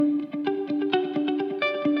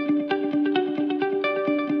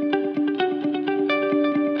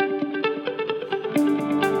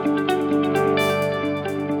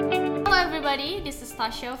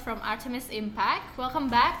Tasha from Artemis Impact. Welcome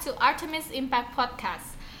back to Artemis Impact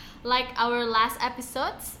Podcast. Like our last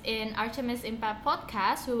episodes in Artemis Impact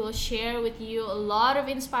Podcast, we will share with you a lot of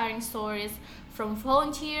inspiring stories from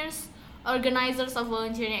volunteers, organizers of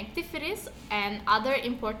volunteering activities, and other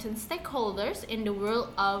important stakeholders in the world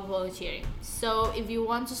of volunteering. So if you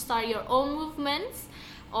want to start your own movements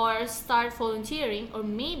or start volunteering, or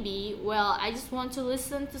maybe, I just want to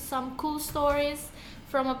listen to some cool stories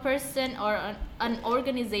from a person or an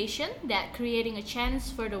organization that creating a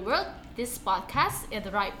chance for the world, this podcast is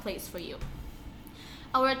the right place for you.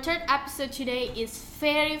 Our third episode today is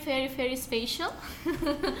very, very, very special.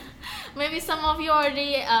 Maybe some of you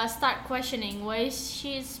already start questioning why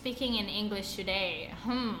she's speaking in English today.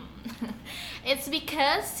 It's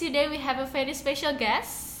because today we have a very special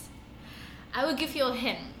guest. I will give you a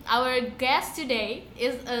hint. Our guest today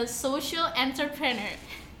is a social entrepreneur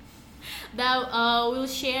that will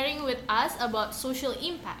sharing with us about social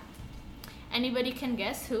impact. Anybody can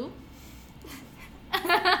guess who?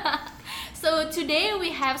 So today we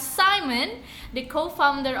have Simon, the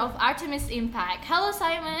co-founder of Artemis Impact. Hello,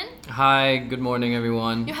 Simon. Hi, good morning,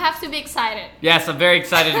 everyone. You have to be excited. Yes, I'm very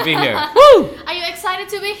excited to be here. Woo! Are you excited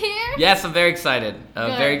to be here? Yes, I'm very excited.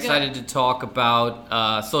 Very Good. excited to talk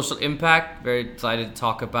about social impact. Very excited to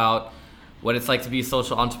talk about what it's like to be a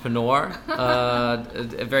social entrepreneur.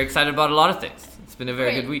 Very excited about a lot of things. It's been a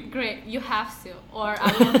very good week. Great, you have to, or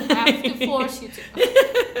I will have to force you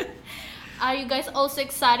to. Are you guys also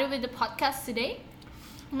excited with the podcast today?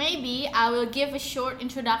 Maybe I will give a short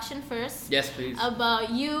introduction first. Yes, please. About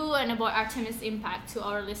you and about Artemis Impact to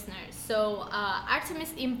our listeners. So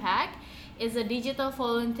Artemis Impact is a digital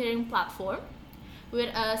volunteering platform. With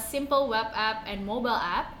a simple web app and mobile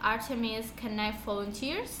app, Artemis connect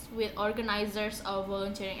volunteers with organizers of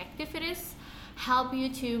volunteering activities, help you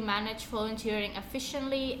to manage volunteering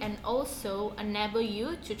efficiently, and also enable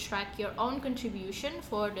you to track your own contribution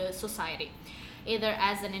for the society, either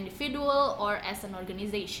as an individual or as an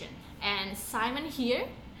organization. And Simon here,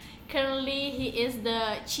 currently he is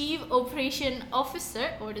the Chief Operation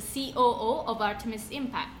Officer or the COO of Artemis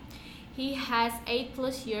Impact. He has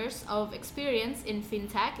 8+ years of experience in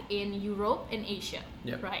fintech in Europe and Asia.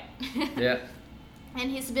 Yep. Right? Yeah.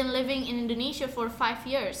 And he's been living in Indonesia for 5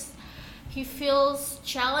 years. He feels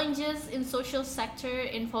challenges in social sector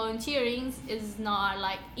in volunteering is not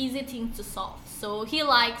like easy thing to solve. So he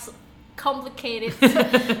likes complicated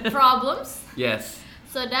problems. Yes.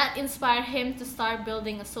 So that inspired him to start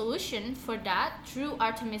building a solution for that through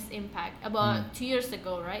Artemis Impact about 2 years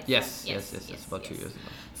ago, right? Yes, about 2 years ago.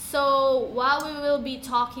 So what we will be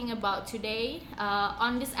talking about today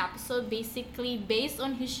on this episode, basically based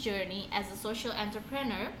on his journey as a social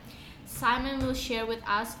entrepreneur, Simon will share with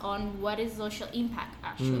us on what is social impact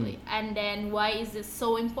actually, and then why is it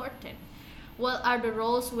so important. What are the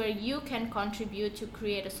roles where you can contribute to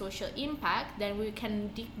create a social impact? Then we can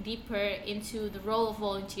dig deeper into the role of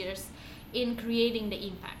volunteers in creating the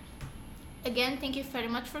impact. Again, thank you very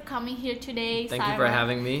much for coming here today, Thank Simon. you for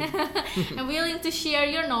having me. And willing to share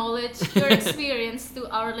your knowledge, your experience to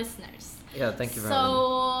our listeners. Yeah, thank you for having me.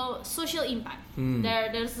 So, social impact.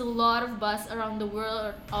 There's a lot of buzz around the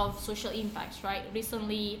world of social impacts, right?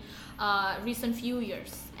 Recent few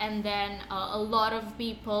years. And then a lot of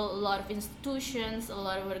people, a lot of institutions, a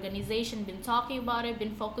lot of organizations been talking about it,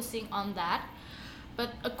 been focusing on that. But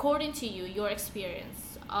according to you, your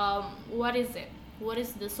experience, what is it? What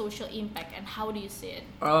is the social impact and how do you see it?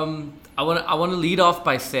 I want to lead off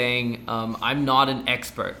by saying I'm not an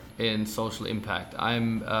expert in social impact.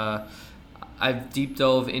 I've deep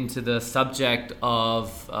dove into the subject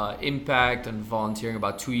of impact and volunteering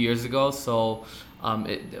about 2 years ago. So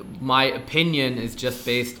my opinion is just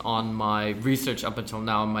based on my research up until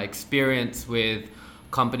now, my experience with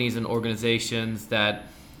companies and organizations that,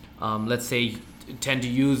 let's say, tend to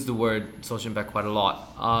use the word social impact quite a lot.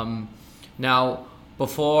 Now,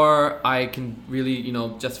 before I can really,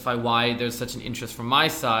 justify why there's such an interest from my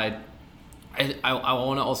side, I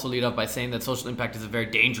want to also lead up by saying that social impact is a very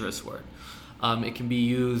dangerous word. It can be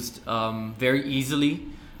used very easily.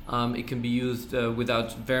 It can be used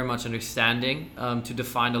without very much understanding to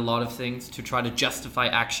define a lot of things, to try to justify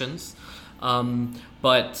actions.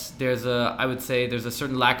 But I would say there's a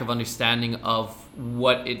certain lack of understanding of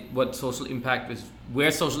what social impact is, where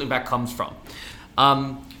social impact comes from.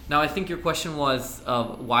 Now, I think your question was,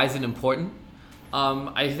 why is it important?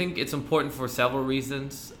 I think it's important for several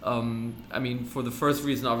reasons. For the first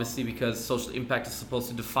reason, obviously, because social impact is supposed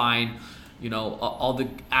to define, all the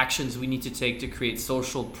actions we need to take to create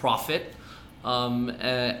social profit,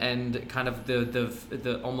 and kind of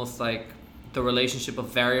the almost like the relationship of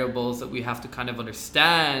variables that we have to kind of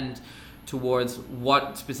understand towards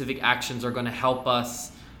what specific actions are going to help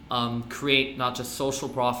us create not just social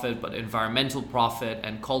profit, but environmental profit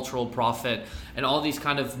and cultural profit and all these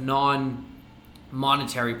kind of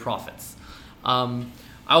non-monetary profits.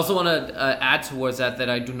 I also want to add towards that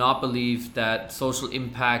I do not believe that social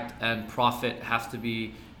impact and profit have to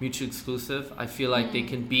be mutually exclusive. I feel like they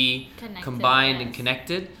can be combined and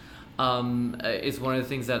connected. Is one of the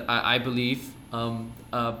things that I believe.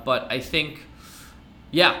 But I think,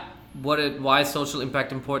 why is social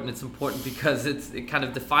impact important? It's important because it kind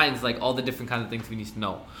of defines like all the different kind of things we need to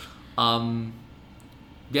know.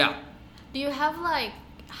 Do you have like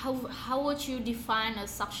how would you define a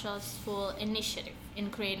successful initiative in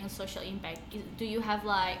creating social impact? Do you have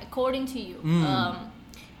like, according to you,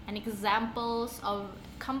 an examples of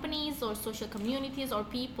companies or social communities or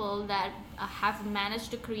people that have managed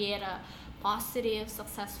to create a positive,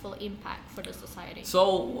 successful impact for the society? So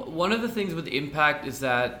one of the things with impact is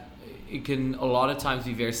that it can a lot of times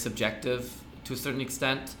be very subjective to a certain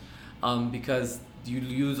extent, because you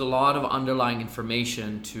use a lot of underlying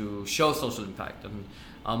information to show social impact.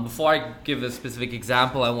 And before I give a specific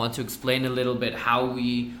example, I want to explain a little bit how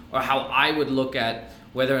I would look at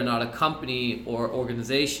whether or not a company or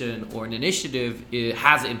organization or an initiative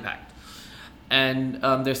has impact. And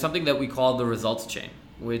there's something that we call the results chain,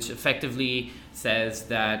 which effectively says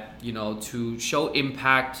that, to show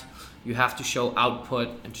impact, you have to show output,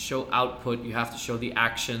 and to show output, you have to show the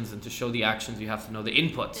actions, and to show the actions, you have to know the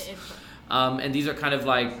inputs. And these are kind of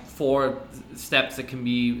like 4 steps that can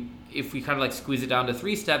be, if we kind of like squeeze it down to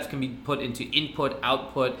 3 steps, can be put into input,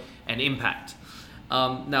 output, and impact.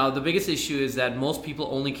 Now, the biggest issue is that most people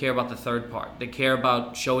only care about the third part. They care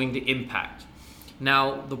about showing the impact.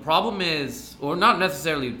 Now, the problem is, or not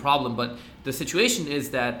necessarily the problem, but the situation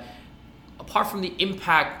is that apart from the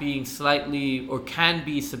impact being slightly or can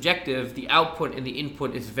be subjective, the output and the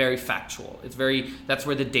input is very factual. That's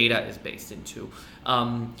where the data is based into.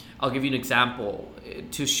 I'll give you an example.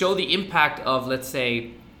 To show the impact of, let's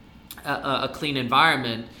say, a clean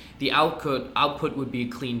environment, the output would be a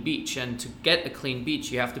clean beach. And to get a clean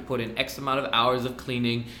beach, you have to put in X amount of hours of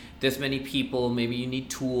cleaning, this many people, maybe you need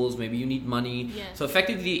tools, maybe you need money. Yes. So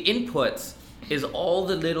effectively, the inputs is all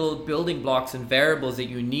the little building blocks and variables that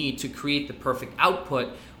you need to create the perfect output,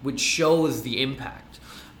 which shows the impact.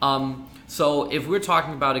 So if we're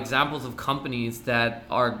talking about examples of companies that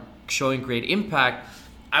are showing great impact,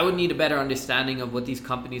 I would need a better understanding of what these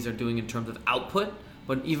companies are doing in terms of output.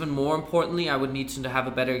 But even more importantly, I would need to have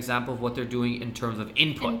a better example of what they're doing in terms of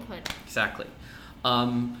input. Exactly.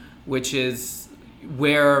 Which is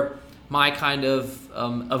where my kind of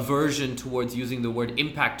aversion towards using the word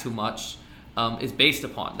impact too much is based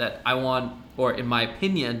upon. That I want, or in my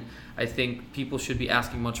opinion, I think people should be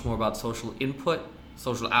asking much more about social input,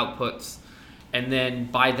 social outputs, and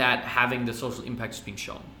then by that having the social impact just being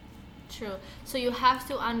shown. True. So you have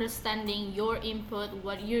to understanding your input,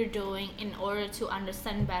 what you're doing, in order to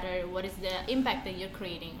understand better what is the impact that you're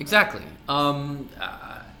creating. Exactly.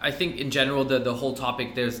 I think in general the whole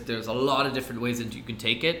topic there's a lot of different ways that you can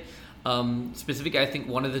take it. Specifically, I think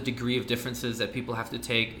one of the degree of differences that people have to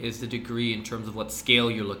take is the degree in terms of what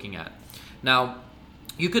scale you're looking at. Now,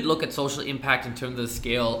 you could look at social impact in terms of the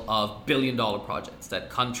scale of billion-dollar projects that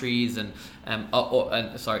countries and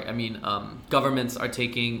governments are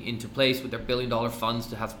taking into place with their billion-dollar funds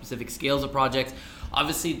to have specific scales of projects.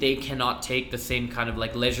 Obviously, they cannot take the same kind of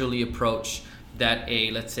like leisurely approach that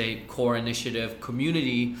a, let's say, core initiative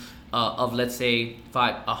community of, let's say,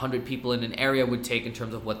 100 people in an area would take in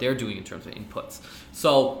terms of what they're doing in terms of inputs.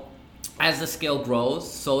 So as the scale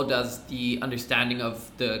grows, so does the understanding of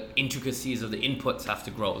the intricacies of the inputs have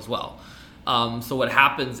to grow as well. So what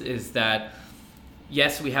happens is that,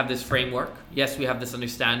 yes, we have this framework, yes, we have this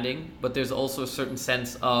understanding, but there's also a certain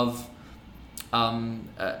sense of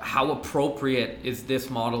how appropriate is this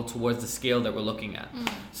model towards the scale that we're looking at.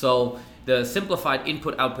 So the simplified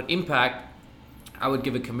input, output, impact, I would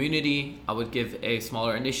give a community, I would give a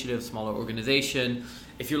smaller initiative, smaller organization.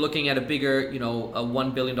 If you're looking at a bigger, a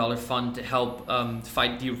 $1 billion fund to help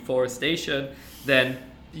fight deforestation, then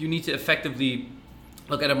you need to effectively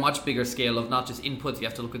look at a much bigger scale of not just inputs. You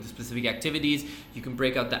have to look at the specific activities. You can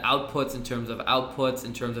break out the outputs in terms of outputs,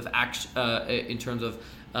 in terms of action, in terms of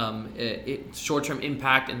short-term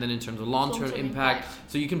impact, and then in terms of long-term impact.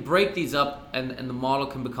 So you can break these up, and the model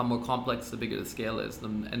can become more complex the bigger the scale is,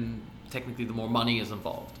 and technically the more money is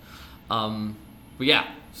involved. But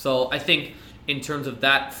yeah, so I think in terms of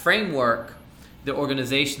that framework, the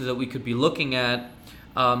organizations that we could be looking at,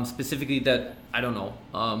 specifically that, I don't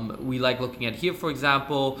know, we like looking at here, for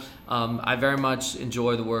example, I very much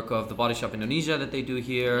enjoy the work of the Body Shop Indonesia that they do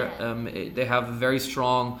here. They have a very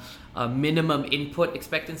strong minimum input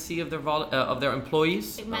expectancy of their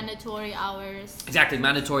employees. Like mandatory hours. Exactly,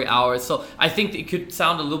 mandatory hours. So I think it could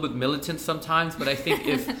sound a little bit militant sometimes, but I think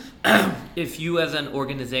if you as an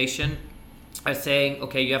organization are saying,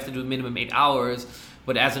 okay, you have to do minimum 8 hours,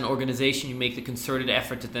 but as an organization you make the concerted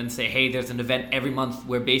effort to then say, hey, there's an event every month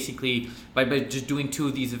where basically by just doing 2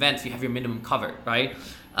 of these events you have your minimum covered, right?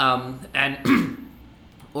 And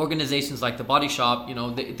organizations like The Body Shop, you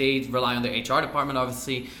know, they rely on their HR department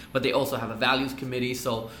obviously, but they also have a values committee.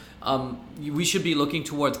 So we should be looking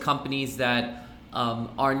towards companies that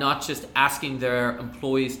are not just asking their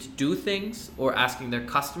employees to do things or asking their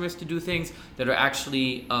customers to do things, that are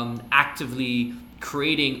actually actively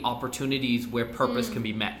creating opportunities where purpose can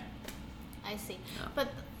be met. I see. Yeah. But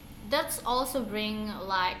that's also bring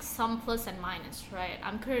like some plus and minus, right?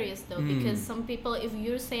 I'm curious though, because some people, if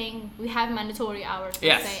you're saying we have mandatory hours,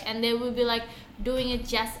 let's say, and they will be like doing it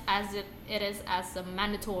just as it is as a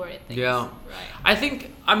mandatory thing. Yeah. Right.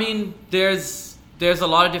 I mean, there's a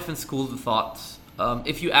lot of different schools of thoughts.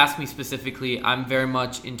 If you ask me specifically, I'm very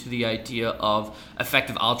much into the idea of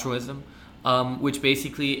effective altruism, which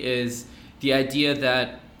basically is the idea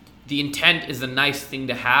that the intent is a nice thing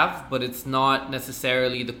to have, but it's not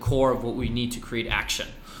necessarily the core of what we need to create action.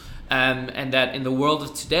 And that in the world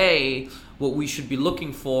of today, what we should be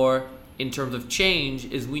looking for in terms of change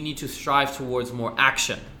is we need to strive towards more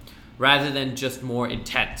action rather than just more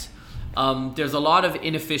intent. There's a lot of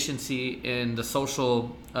inefficiency in the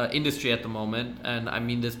social industry at the moment, and I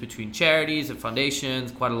mean this between charities and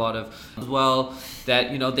foundations, quite a lot of as well,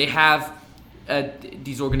 that, you know, they have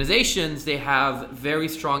these organizations, they have very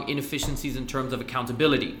strong inefficiencies in terms of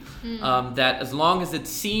accountability. That as long as it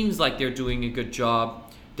seems like they're doing a good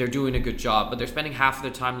job, they're doing a good job, but they're spending half of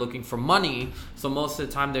their time looking for money. So most of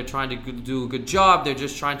the time they're trying to do a good job, they're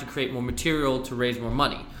just trying to create more material to raise more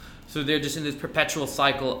money. So they're just in this perpetual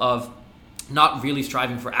cycle of not really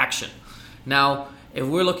striving for action. Now, if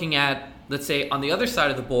we're looking at, let's say, on the other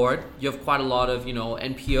side of the board, you have quite a lot of, you know,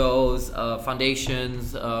 NPOs,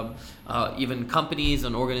 foundations, even companies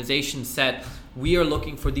and organizations set, we are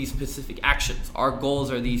looking for these specific actions. Our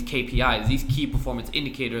goals are these KPIs, these key performance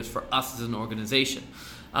indicators for us as an organization.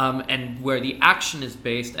 And where the action is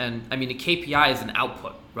based, and I mean, a KPI is an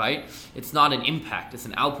output, right? It's not an impact, it's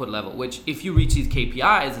an output level, which if you reach these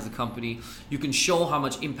KPIs as a company, you can show how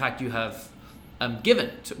much impact you have given,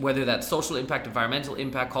 whether that's social impact, environmental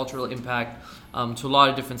impact, cultural impact, to a lot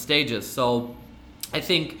of different stages. So I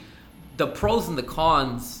think the pros and the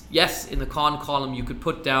cons, yes, in the con column you could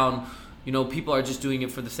put down, you know, people are just doing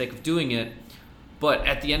it for the sake of doing it. But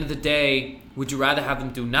at the end of the day, would you rather have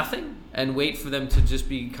them do nothing and wait for them to just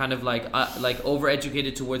be kind of like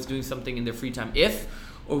overeducated towards doing something in their free time?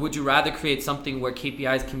 Or would you rather create something where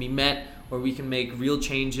KPIs can be met, where we can make real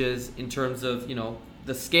changes in terms of, you know,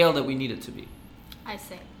 the scale that we need it to be? I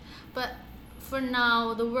see. But for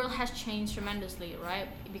now, the world has changed tremendously, right?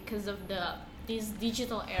 Because of this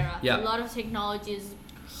digital era. Yeah. A lot of technology is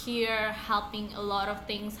here helping a lot of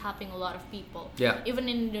things, helping a lot of people. Yeah. Even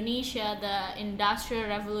in Indonesia, the Industrial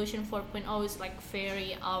Revolution 4.0 is like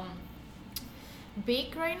very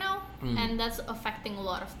big right now, and that's affecting a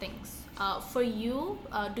lot of things. For you,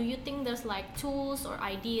 do you think there's like tools or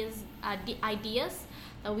ideas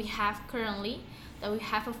that we have currently, that we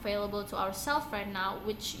have available to ourselves right now,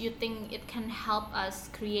 which you think it can help us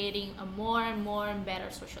creating a more and more and better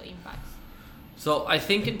social impact? So I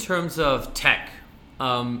think in terms of tech,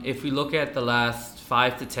 if we look at the last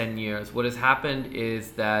 5 to 10 years, what has happened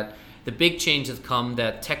is that the big change has come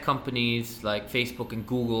that tech companies like Facebook and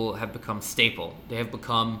Google have become staple. They have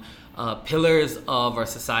become pillars of our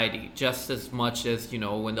society, just as much as, you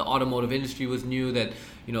know, when the automotive industry was new, that,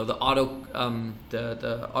 you know, the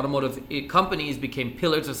automotive companies became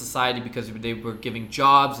pillars of society because they were giving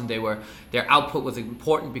jobs, and their output was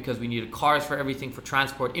important because we needed cars for everything, for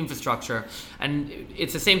transport, infrastructure. And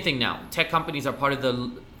it's the same thing now. Tech companies are part of the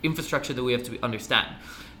infrastructure that we have to understand.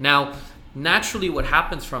 Now, naturally what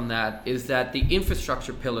happens from that is that the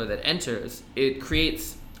infrastructure pillar that enters, it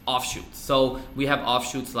creates offshoots. So we have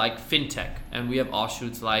offshoots like fintech, and we have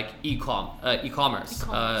offshoots like e-commerce.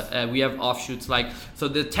 We have offshoots like, so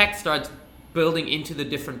the tech starts building into the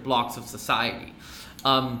different blocks of society.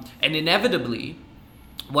 And inevitably,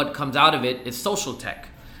 what comes out of it is social tech.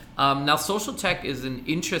 Now, social tech is an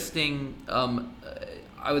interesting,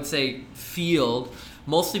 I would say, field,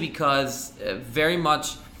 mostly because very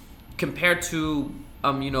much compared to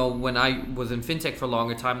you know, when I was in fintech for a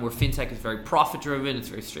longer time, where fintech is very profit driven, it's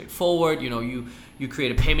very straightforward. You know, you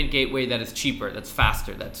create a payment gateway that is cheaper, that's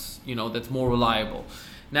faster, that's, you know, that's more reliable.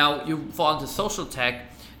 Now you fall into social tech.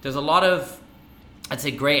 There's a lot of I'd say,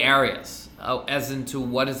 gray areas as into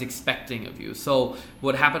what is expecting of you. So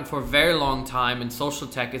what happened for a very long time in social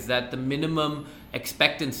tech is that the minimum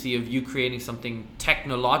expectancy of you creating something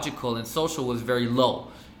technological and social was very low,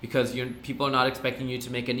 because people are not expecting you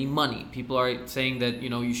to make any money. People are saying that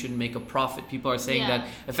you shouldn't make a profit. People are saying that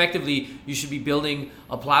effectively you should be building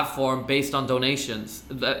a platform based on donations.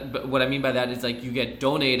 But what I mean by that is like you get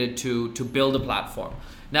donated to build a platform.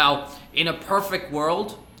 Now, in a perfect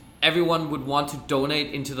world, everyone would want to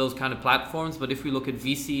donate into those kind of platforms, but if we look at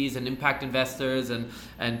VCs and impact investors and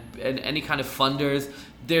any kind of funders,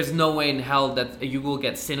 there's no way in hell that you will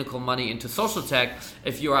get cynical money into social tech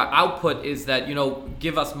if your output is that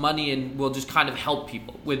give us money and we'll just kind of help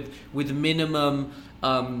people with minimum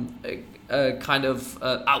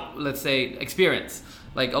let's say experience.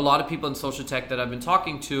 Like a lot of people in social tech that I've been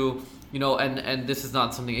talking to, and this is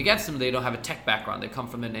not something against them, they don't have a tech background. They come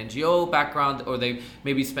from an NGO background, or they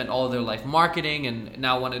maybe spent all of their life marketing and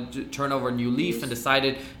now want to turn over a new leaf and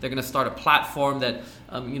decided they're going to start a platform that,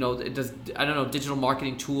 it does, digital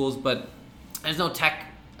marketing tools, but there's no tech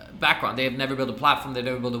background. They have never built a platform, they've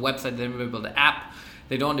never built a website, they've never built an app.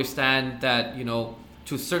 They don't understand that,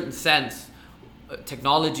 to a certain sense,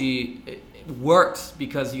 technology works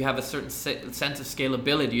because you have a certain sense of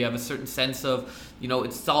scalability. You have a certain sense of,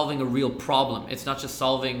 it's solving a real problem. It's not just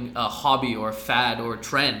solving a hobby or a fad or a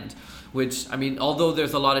trend, which, although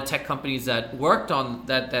there's a lot of tech companies that worked on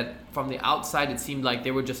that from the outside, it seemed like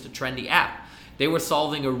they were just a trendy app. They were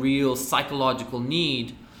solving a real psychological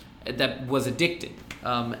need that was addicting.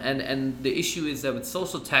 And the issue is that with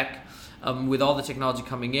social tech, with all the technology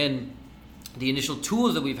coming in, the initial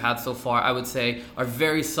tools that we've had so far, I would say, are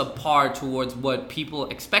very subpar towards what people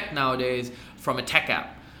expect nowadays from a tech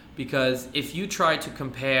app. Because if you try to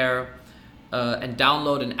compare and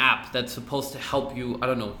download an app that's supposed to help you,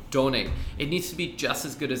 donate, it needs to be just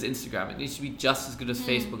as good as Instagram. It needs to be just as good as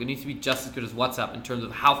Facebook. It needs to be just as good as WhatsApp in terms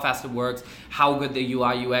of how fast it works, how good the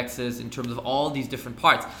UI UX is, in terms of all these different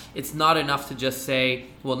parts. It's not enough to just say,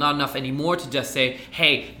 not enough anymore to just say,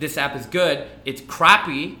 hey, this app is good, it's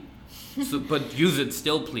crappy, but use it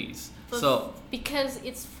still, please. Because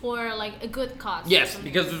it's for like a good cause. Yes,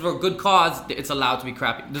 because it's for a good cause, it's allowed to be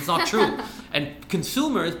crappy. That's not true. And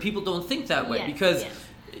consumers, people don't think that way, because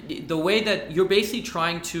the way that you're basically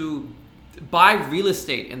trying to buy real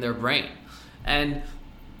estate in their brain. And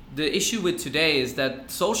the issue with today is that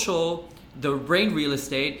the brain real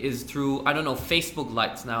estate is through, Facebook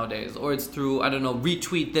likes nowadays, or it's through,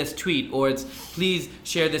 retweet this tweet, or it's please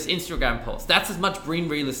share this Instagram post. That's as much brain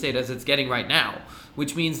real estate as it's getting right now,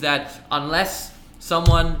 which means that unless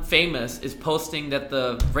someone famous is posting that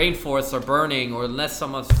the rainforests are burning, or unless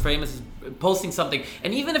someone famous is posting something,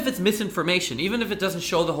 and even if it's misinformation, even if it doesn't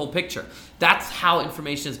show the whole picture, that's how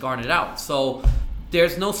information is garnered out. So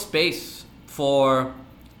there's no space for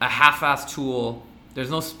a half-assed tool. There's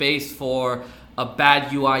no space for a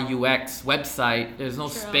bad UI UX website. There's no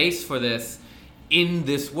space for this in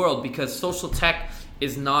this world, because social tech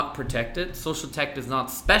is not protected. Social tech is not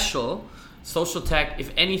special. Social tech,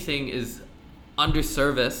 if anything, is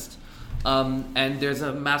underserviced, and there's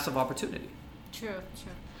a massive opportunity. True.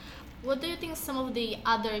 What do you think some of the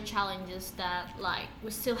other challenges that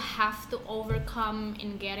we still have to overcome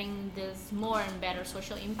in getting this more and better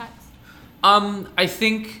social impacts? I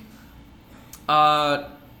think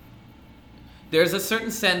there's a certain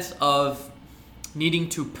sense of needing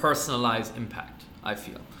to personalize impact, I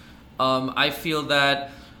feel. I feel that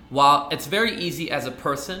while it's very easy as a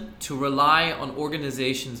person to rely on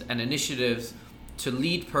organizations and initiatives to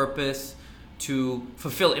lead purpose, to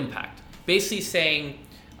fulfill impact. Basically saying,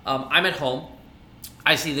 I'm at home,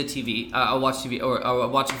 I see the TV, I watch TV, or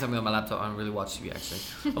I'm watching something on my laptop. I don't really watch TV, actually.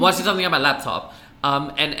 I'm watching something on my laptop,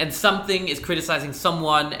 and something is criticizing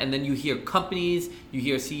someone, and then you hear companies, you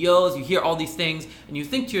hear CEOs, you hear all these things, and you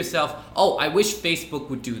think to yourself, oh, I wish Facebook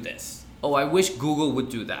would do this. Oh, I wish Google would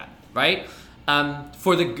do that, right?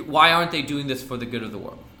 Why aren't they doing this for the good of the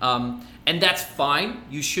world? And that's fine.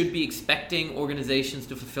 You should be expecting organizations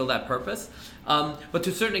to fulfill that purpose. But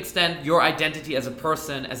to a certain extent, your identity as a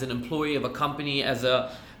person, as an employee of a company, as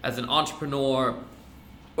an entrepreneur,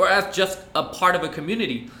 or as just a part of a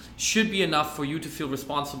community, should be enough for you to feel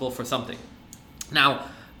responsible for something. Now,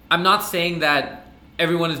 I'm not saying that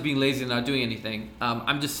everyone is being lazy and not doing anything.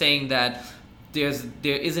 I'm just saying that there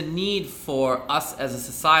is a need for us as a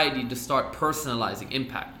society to start personalizing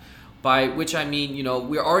impact. By which I mean,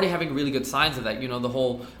 we're already having really good signs of that. The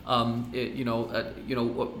whole,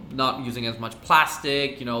 not using as much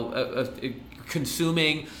plastic,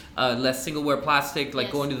 consuming less single-wear plastic, like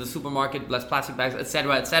going to the supermarket, less plastic bags,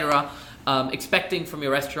 etc., etc. Expecting from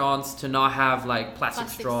your restaurants to not have like plastic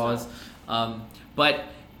straws. But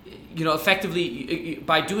effectively,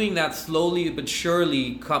 by doing that slowly but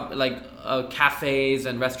surely, cafes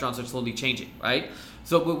and restaurants are slowly changing, right?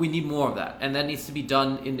 So we need more of that, and that needs to be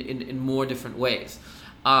done in more different ways.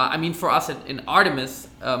 For us in Artemis,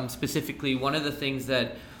 specifically, one of the things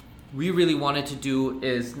that we really wanted to do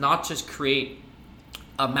is not just create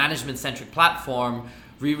a management-centric platform.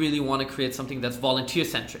 We really want to create something that's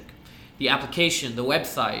volunteer-centric. The application, the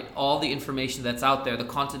website, all the information that's out there, the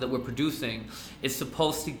content that we're producing is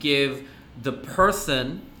supposed to give the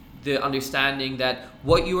person the understanding that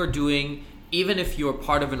what you are doing, even if you're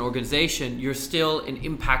part of an organization, you're still an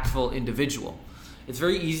impactful individual. It's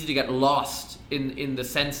very easy to get lost in the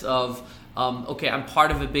sense of, I'm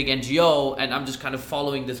part of a big NGO and I'm just kind of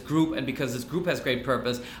following this group, and because this group has great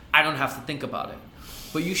purpose, I don't have to think about it.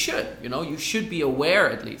 But you should, you should be aware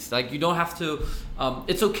at least. Like, you don't have to,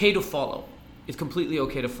 it's okay to follow. It's completely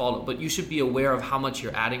okay to follow, but you should be aware of how much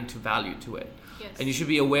you're adding to value to it. Yes. And you should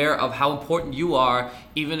be aware of how important you are,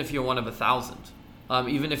 even if you're one of 1,000.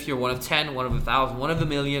 Even if you're one of 10, one of 1,000, one of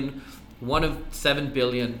 1,000,000, one of 7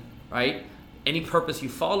 billion, right? Any purpose you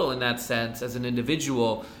follow in that sense as an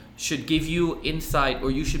individual should give you insight,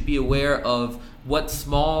 or you should be aware of what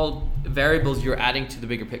small variables you're adding to the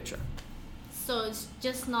bigger picture. So it's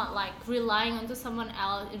just not like relying on someone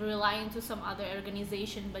else, relying on some other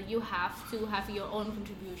organization, but you have to have your own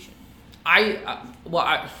contribution. I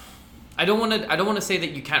don't want to say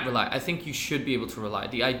that you can't rely. I think you should be able to rely.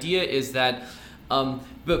 The idea is that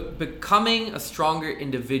becoming a stronger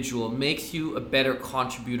individual makes you a better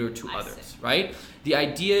contributor to others, right? The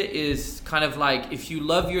idea is kind of like, if you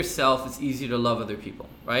love yourself, it's easier to love other people,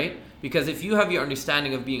 right? Because if you have your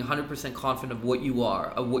understanding of being 100% confident of what you are,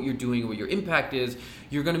 of what you're doing, what your impact is,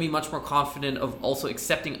 you're going to be much more confident of also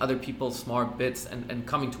accepting other people's smart bits and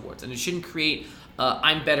coming towards. And it shouldn't create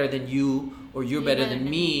I'm better than you or you're better than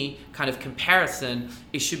me kind of comparison.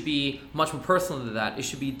 It should be much more personal than that. It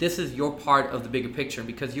should be, this is your part of the bigger picture,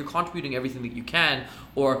 because you're contributing everything that you can,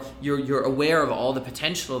 or you're aware of all the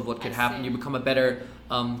potential of what could happen. You become a better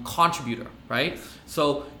contributor, right?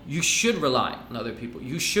 So you should rely on other people.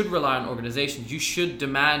 You should rely on organizations. You should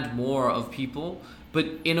demand more of people, but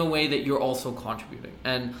in a way that you're also contributing.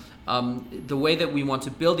 And the way that we want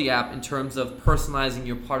to build the app in terms of personalizing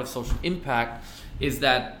your part of social impact is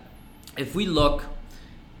that if we look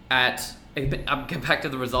at, I'll get back to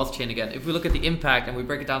the results chain again. If we look at the impact and we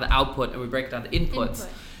break it down to output and we break it down to inputs,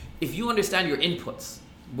 if you understand your inputs,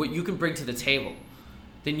 what you can bring to the table,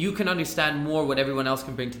 then you can understand more what everyone else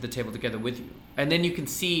can bring to the table together with you. And then you can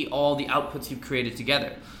see all the outputs you've created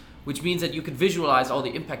together, which means that you can visualize all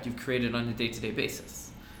the impact you've created on a day-to-day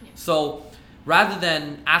basis. Yeah. So rather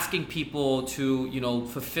than asking people to,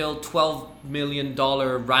 fulfill $12 million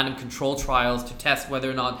random control trials to test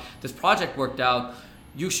whether or not this project worked out,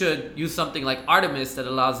 you should use something like Artemis that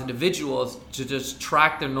allows individuals to just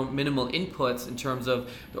track their minimal inputs in terms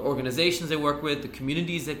of the organizations they work with, the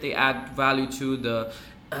communities that they add value to, the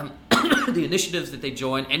initiatives that they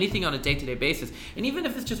join, anything on a day-to-day basis. And even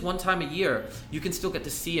if it's just one time a year, you can still get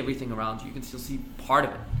to see everything around you. You can still see part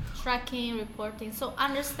of it. Tracking, reporting, so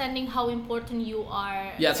understanding how important you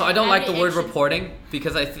are. Yeah, so I don't like the word reporting,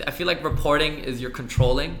 because I feel like reporting is you're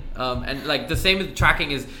controlling, and like the same with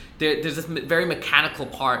tracking is there's this very mechanical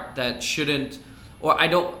part that shouldn't, or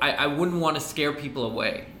I wouldn't want to scare people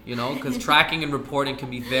away, because tracking and reporting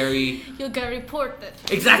can be very. You'll get reported.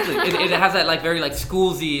 Exactly, it has that like very like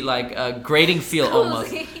schoolsy like grading feel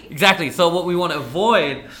almost. Exactly. So what we want to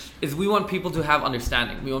avoid is we want people to have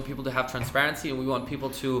understanding. We want people to have transparency, and we want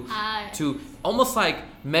people to almost like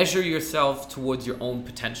measure yourself towards your own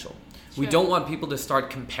potential. Sure. We don't want people to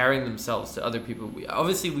start comparing themselves to other people.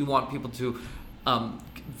 We want people to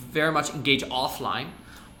very much engage offline,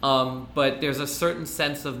 but there's a certain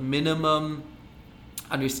sense of minimum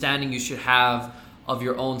understanding you should have of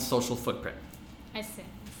your own social footprint. I see.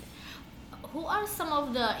 Who are some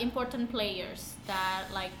of the important players that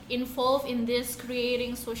like involved in this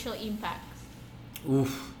creating social impact?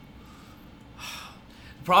 Oof.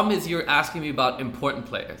 The problem is you're asking me about important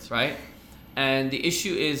players, right? And the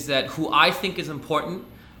issue is that who I think is important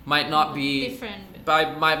might not be different.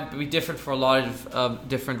 Might be different for a lot of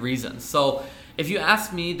different reasons. So if you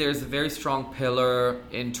ask me, there's a very strong pillar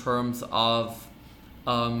in terms of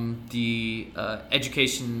the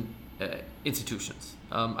education institutions.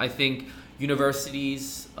 I think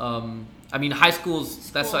universities, high schools,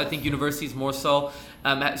 that's why I think universities more so,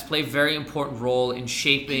 has played a very important role in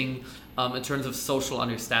shaping in terms of social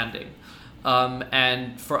understanding.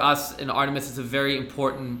 And for us in Artemis, it's a very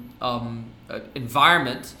important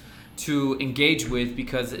environment to engage with,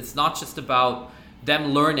 because it's not just about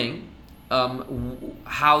them learning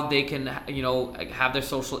how they can, have their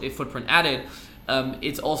social footprint added.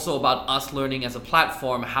 It's also about us learning as a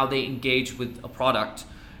platform how they engage with a product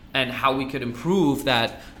and how we could improve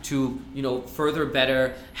that to, further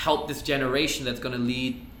better help this generation that's going to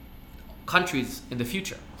lead countries in the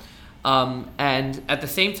future. And at the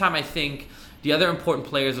same time, I think the other important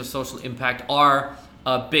players of social impact are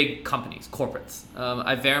big companies, corporates.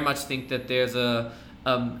 I very much think that there's a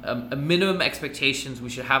minimum expectations we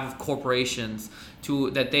should have of corporations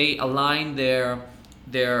that they align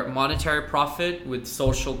their monetary profit with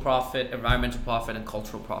social profit, environmental profit, and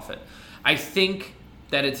cultural profit. I think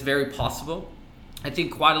that it's very possible. I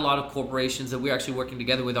think quite a lot of corporations that we're actually working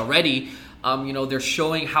together with already, they're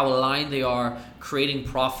showing how aligned they are creating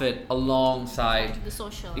profit alongside the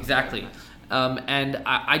social. Exactly. And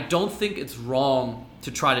I don't think it's wrong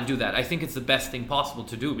to try to do that. I think it's the best thing possible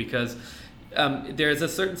to do because there's a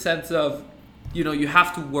certain sense of, you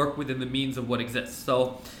have to work within the means of what exists.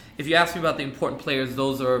 So if you ask me about the important players,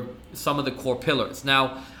 those are some of the core pillars.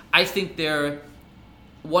 Now, I think they're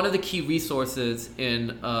one of the key resources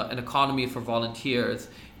in an economy for volunteers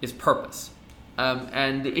is purpose.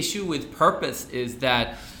 And the issue with purpose is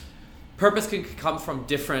that purpose can come from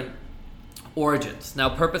different origins. Now,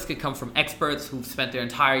 purpose can come from experts who've spent their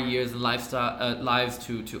entire years and lives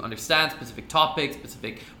to understand specific topics,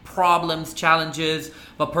 specific problems, challenges.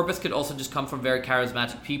 But purpose could also just come from very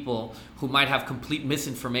charismatic people who might have complete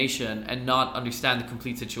misinformation and not understand the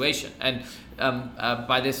complete situation. And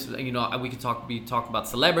by this, we could talk about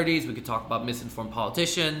celebrities, we could talk about misinformed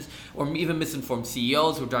politicians, or even misinformed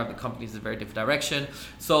CEOs who drive the companies in a very different direction.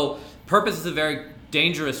 So purpose is a very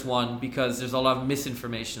dangerous one because there's a lot of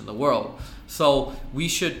misinformation in the world. So we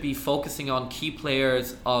should be focusing on key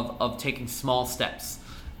players of taking small steps.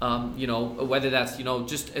 Whether that's,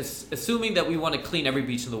 just assuming that we want to clean every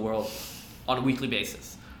beach in the world on a weekly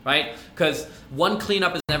basis, right? Because one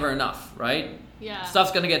cleanup is never enough, right? Yeah.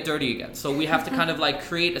 Stuff's going to get dirty again. So we have to kind of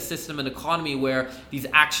create a system and economy where these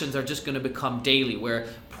actions are just going to become daily, where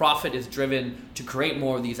profit is driven to create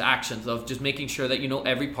more of these actions of just making sure that,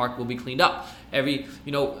 every park will be cleaned up.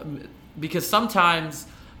 Because sometimes,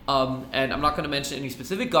 and I'm not going to mention any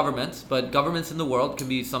specific governments, but governments in the world can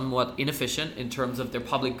be somewhat inefficient in terms of their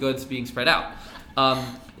public goods being spread out.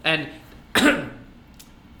 And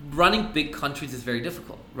running big countries is very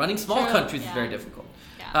difficult. Running small countries is very difficult.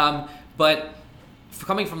 Yeah. But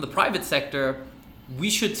coming from the private sector, we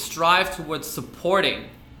should strive towards supporting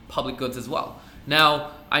public goods as well.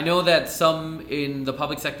 Now, I know that some in the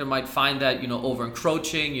public sector might find that, over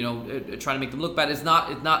encroaching, trying to make them look bad. It's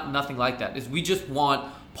not nothing like that. We just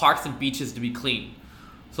want parks and beaches to be clean.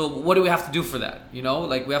 So what do we have to do for that? We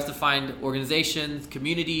have to find organizations,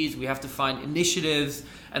 communities, we have to find initiatives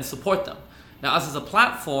and support them. Now, us as a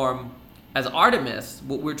platform, as Artemis,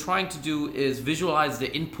 what we're trying to do is visualize the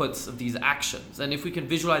inputs of these actions. And if we can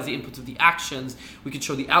visualize the inputs of the actions, we can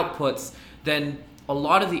show the outputs, then a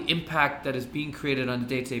lot of the impact that is being created on a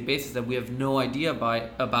day-to-day basis that we have no idea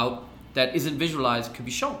about that isn't visualized could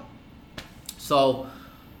be shown. So,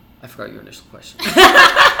 I forgot your initial question.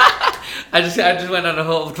 I just went on a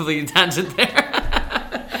whole complete tangent there.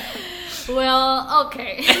 Well,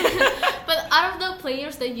 okay. But out of the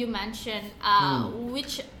players that you mentioned,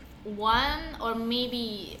 which one or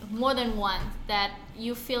maybe more than one that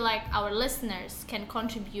you feel like our listeners can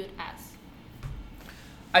contribute as?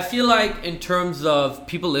 I feel like in terms of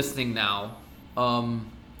people listening now,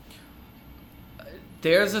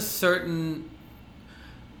 there's a certain...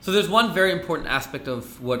 So there's one very important aspect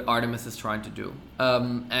of what Artemis is trying to do.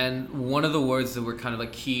 And one of the words that were kind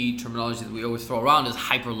of key terminology that we always throw around is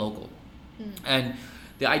hyperlocal. And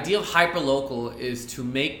the idea of hyperlocal is to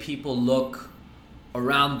make people look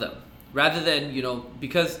around them rather than,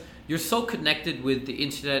 because you're so connected with the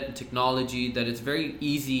internet and technology that it's very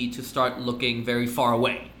easy to start looking very far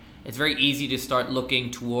away. It's very easy to start looking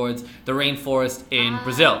towards the rainforest in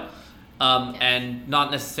Brazil. Yes. And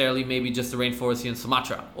not necessarily maybe just the rainforest in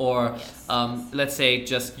Sumatra or let's say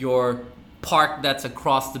just your park that's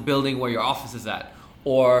across the building where your office is at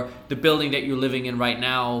or the building that you're living in right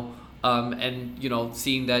now, and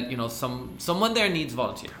seeing that someone there needs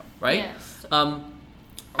volunteer help, right? Yes.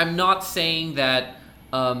 I'm not saying that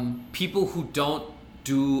people who don't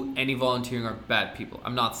do any volunteering are bad people.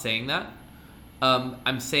 I'm not saying that.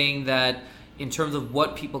 I'm saying that in terms of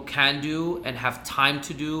what people can do and have time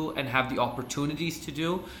to do and have the opportunities to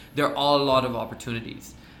do, there are a lot of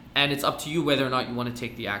opportunities. And it's up to you whether or not you want to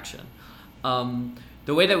take the action.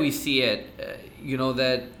 The way that we see it,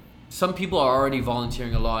 that some people are already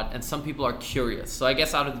volunteering a lot and some people are curious. So I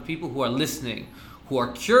guess out of the people who are listening, who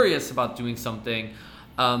are curious about doing something,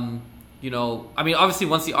 I mean, obviously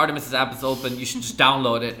once the Artemis app is open, you should just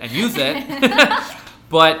download it and use it.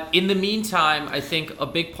 But in the meantime, I think a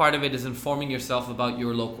big part of it is informing yourself about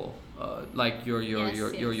your local, like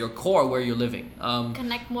your core where you're living.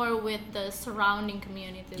 Connect more with the surrounding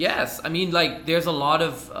communities. Yes, I mean, like there's a lot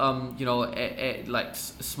of like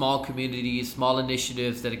small communities, small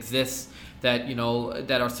initiatives that exist that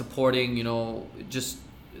that are supporting just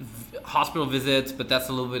hospital visits, but that's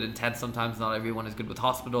a little bit intense sometimes. Not everyone is good with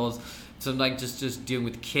hospitals, so like just dealing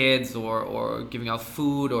with kids or giving out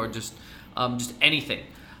food or just anything.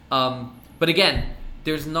 But again,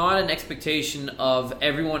 there's not an expectation of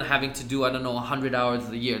everyone having to do 100 hours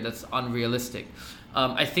a year. That's unrealistic.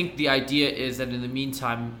 I think the idea is that in the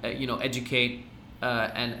meantime, educate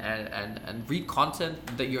and read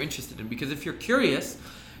content that you're interested in. Because if you're curious,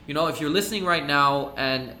 if you're listening right now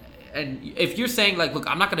and if you're saying like, look,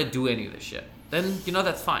 I'm not gonna do any of this shit, then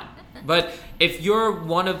that's fine. But if you're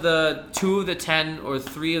one of the 2 of the 10 or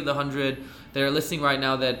 3 of the 100 that are listening right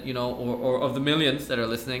now, that or of the millions that are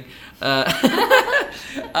listening, a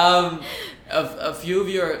few of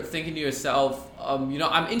you are thinking to yourself,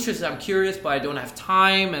 I'm interested, I'm curious, but I don't have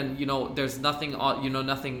time, and there's nothing on,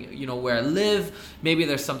 nothing where I live. Maybe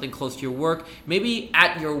there's something close to your work. Maybe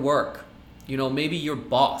at your work, maybe your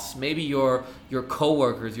boss, maybe your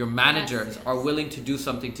coworkers, your managers are willing to do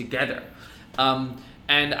something together.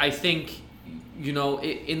 And I think,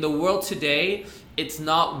 in the world today, it's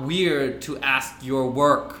not weird to ask your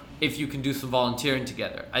work if you can do some volunteering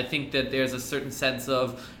together. I think that there's a certain sense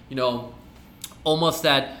of, almost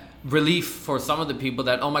that relief for some of the people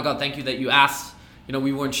that, oh my God, thank you that you asked.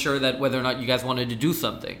 We weren't sure that whether or not you guys wanted to do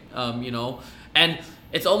something, and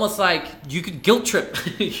it's almost like you could guilt trip,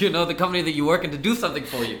 the company that you work in to do something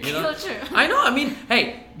for you. Guilt trip. I know. I mean,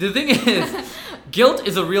 hey, the thing is, guilt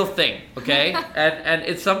is a real thing, okay? And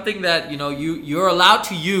it's something that you're allowed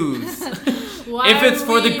to use if it's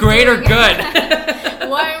for the greater good.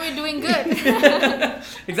 Why are we doing good?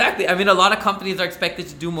 Exactly. I mean, a lot of companies are expected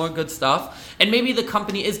to do more good stuff, and maybe the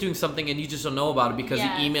company is doing something and you just don't know about it because your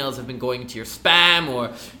emails have been going into your spam,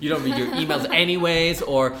 or you don't read your emails anyways,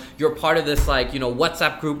 or you're part of this like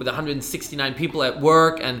WhatsApp group with 169 people at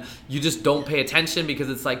work and you just don't pay attention because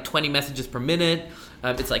it's like 20 messages per minute.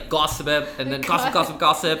 It's like gossip, and then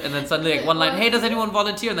gossip, and then suddenly like one line, hey, does anyone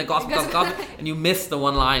volunteer? And then gossip, and you miss the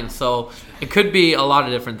one line. So it could be a lot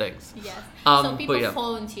of different things. Yes. So people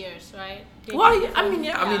volunteers, right? I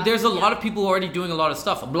mean, there's a lot of people already doing a lot of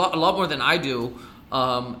stuff, a lot more than I do,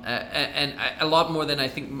 and a lot more than I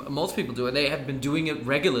think most people do, and they have been doing it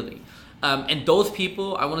regularly. And those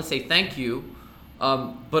people, I want to say thank you,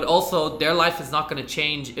 but also their life is not going to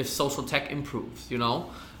change if social tech improves.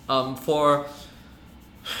 For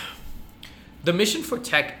the mission for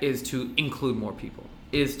tech is to include more people,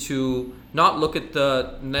 is to not look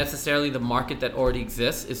at necessarily the market that already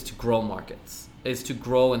exists, is to grow markets, is to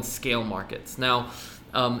grow and scale markets. Now,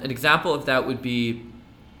 an example of that would be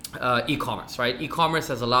e-commerce, right? E-commerce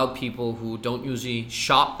has allowed people who don't usually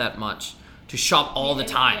shop that much to shop all the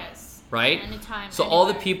time, right? Anytime, so all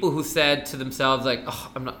the people who said to themselves like,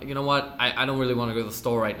 oh, I'm not, I don't really want to go to the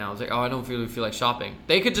store right now. It's like, oh, I don't really feel like shopping.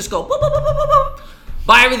 They could just go, boop, boop, boop, boop, boop, boop,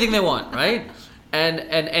 buy everything they want, right? And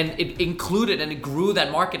it included and it grew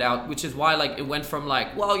that market out, which is why like it went from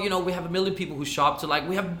like, well, we have 1 million people who shop to like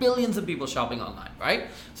we have billions of people shopping online, right?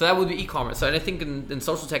 So that would be e-commerce. So and I think in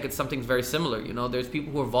social tech it's something very similar. There's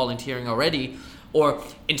people who are volunteering already, or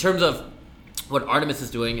in terms of what Artemis is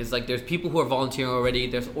doing is like there's people who are volunteering already,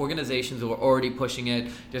 there's organizations who are already pushing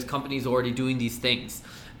it, there's companies already doing these things.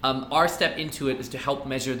 Our step into it is to help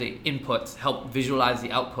measure the inputs, help visualize the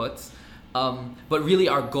outputs. But really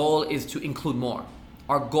our goal is to include more.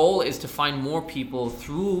 Our goal is to find more people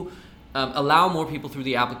through, allow more people through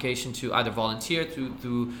the application to either volunteer,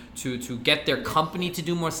 to get their company to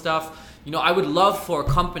do more stuff. I would love for a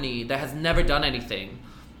company that has never done anything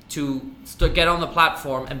to get on the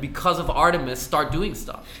platform and because of Artemis start doing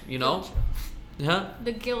stuff, Huh?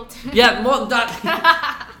 The guilt. Yeah, well,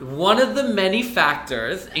 one of the many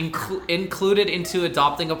factors included into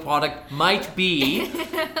adopting a product might be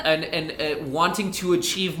and wanting to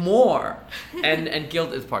achieve more, and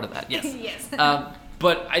guilt is part of that. Yes. Yes.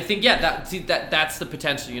 But I think that's the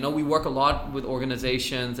potential. We work a lot with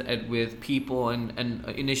organizations and with people and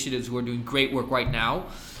initiatives who are doing great work right now.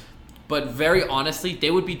 But very honestly, they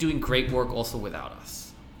would be doing great work also without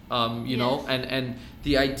us. And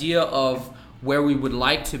the idea of where we would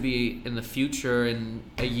like to be in the future in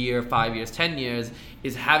a year, 5 years, 10 years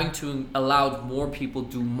is having to allow more people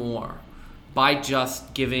do more by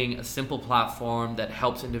just giving a simple platform that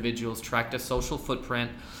helps individuals track their social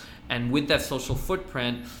footprint. And with that social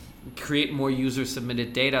footprint, create more user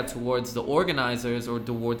submitted data towards the organizers or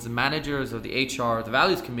towards the managers or the HR or the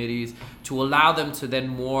values committees to allow them to then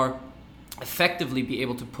more effectively be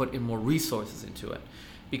able to put in more resources into it.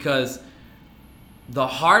 Because the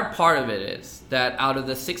hard part of it is that out of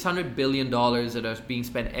the $600 billion that are being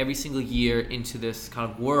spent every single year into this kind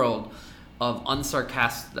of world of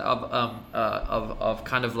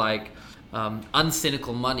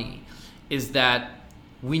uncynical money, is that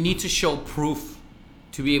we need to show proof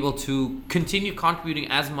to be able to continue contributing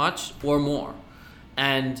as much or more.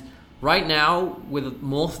 And right now, with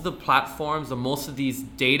most of the platforms or most of these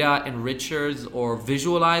data enrichers or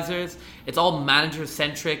visualizers, it's all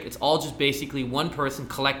manager-centric. It's all just basically one person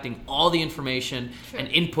collecting all the information and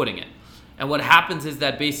inputting it. And what happens is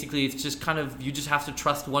that basically it's just kind of, you just have to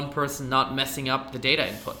trust one person not messing up the data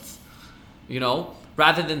inputs, you know?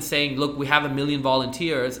 Rather than saying, look, we have 1 million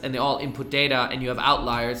volunteers and they all input data and you have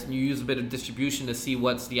outliers and you use a bit of distribution to see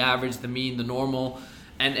what's the average, the mean, the normal,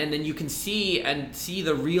 and then you can see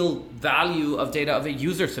the real value of data of the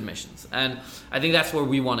user submissions. And I think that's where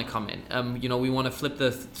we want to come in. We want to flip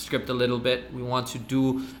the script a little bit. We want to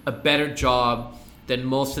do a better job than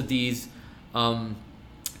most of these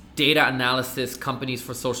data analysis companies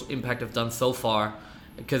for social impact have done so far,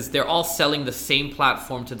 because they're all selling the same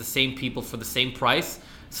platform to the same people for the same price,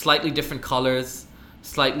 slightly different colors,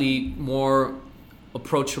 slightly more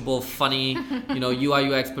approachable, funny,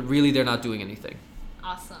 UI, UX, but really they're not doing anything.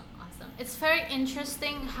 Awesome. It's very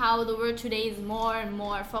interesting how the world today is more and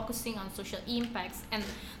more focusing on social impacts, and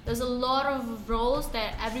there's a lot of roles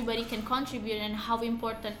that everybody can contribute, and how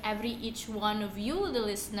important each one of you, the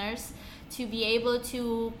listeners, to be able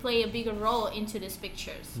to play a bigger role into these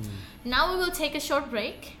pictures. Now we will take a short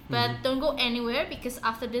break, but don't go anywhere, because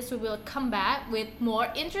after this we will come back with more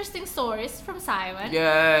interesting stories from Simon.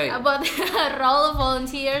 Yay. About the role of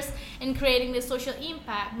volunteers in creating the social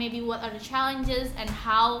impact, maybe what are the challenges and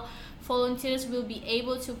how volunteers will be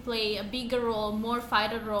able to play a bigger role, more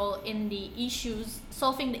vital role in the issues,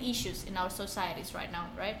 solving the issues in our societies right now,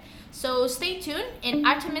 right? So stay tuned in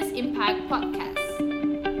Artemis Impact Podcast.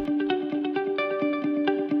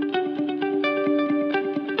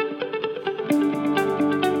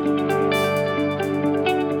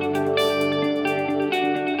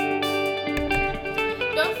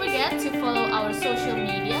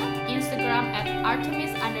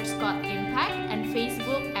 Artemis_impact and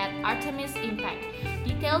Facebook at Artemis Impact.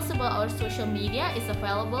 Details about our social media is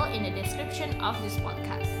available in the description of this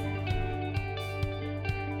podcast.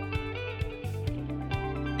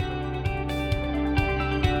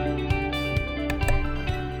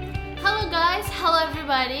 Hello guys, hello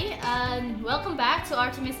everybody, and welcome back to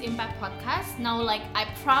Artemis Impact Podcast. Now, like I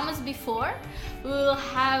promised before, we will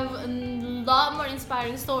have a lot more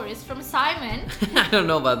inspiring stories from Simon. I don't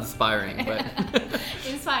know about inspiring, but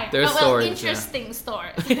inspiring. There's stories. Interesting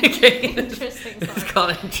stories. Okay. Interesting stories. It's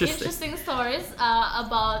called interesting. Interesting stories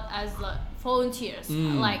about as volunteers.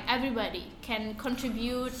 Like everybody can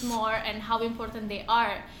contribute more, and how important they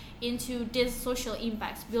are into these social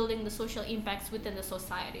impacts, building the social impacts within the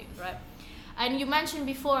society, right? And you mentioned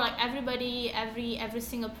before, like everybody, every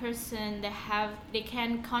single person they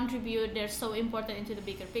can contribute. They're so important into the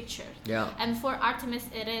bigger picture. Yeah. And for Artemis,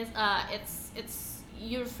 it is it's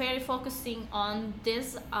you're very focusing on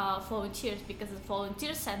these volunteers, because it's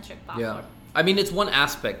volunteer-centric platform. Yeah. I mean, it's one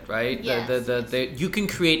aspect, right? Yes, you can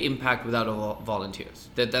create impact without volunteers.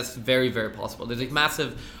 That's very, very possible. There's a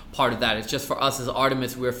massive part of that. It's just for us as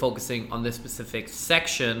Artemis, we're focusing on this specific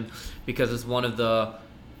section because it's one of the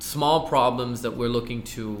small problems that we're looking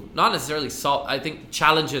to not necessarily solve. I think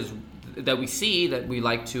challenges that we see that we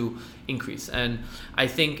like to increase. And I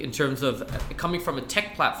think in terms of coming from a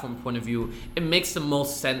tech platform point of view, it makes the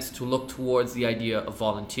most sense to look towards the idea of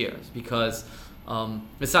volunteers, because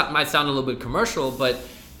might sound a little bit commercial, but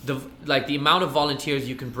the amount of volunteers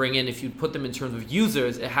you can bring in, if you put them in terms of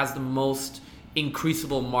users, it has the most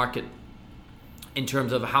increasable market in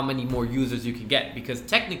terms of how many more users you can get, because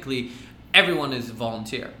technically everyone is a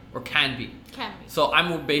volunteer or can be. So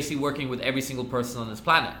I'm basically working with every single person on this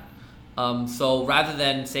planet. So rather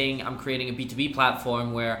than saying I'm creating a B2B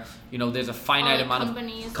platform where there's a finite amount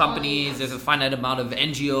of companies, there's a finite amount of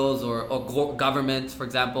NGOs or governments, for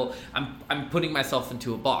example, I'm putting myself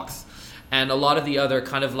into a box. And a lot of the other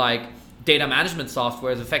kind of like data management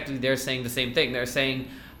softwares, effectively they're saying the same thing. They're saying,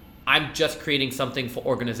 I'm just creating something for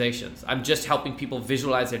organizations. I'm just helping people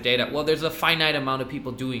visualize their data. Well, there's a finite amount of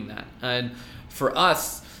people doing that. And for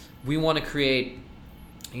us, we want to create,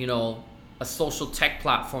 a social tech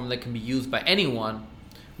platform that can be used by anyone,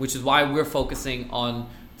 which is why we're focusing on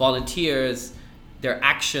volunteers, their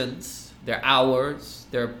actions, their hours,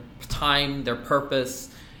 their time, their purpose,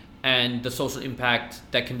 and the social impact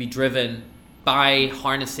that can be driven by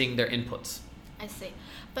harnessing their inputs. I see.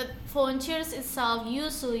 But volunteers itself,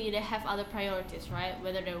 usually they have other priorities, right?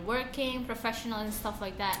 Whether they're working, professional, and stuff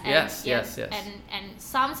like that. And Yes. And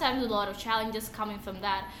sometimes a lot of challenges coming from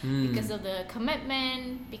that because of the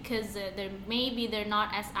commitment, because they're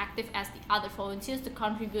not as active as the other volunteers to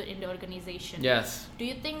contribute in the organization. Yes. Do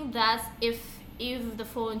you think that if the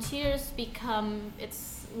volunteers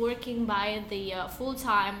it's working by the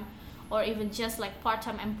full-time or even just like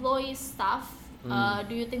part-time employee staff,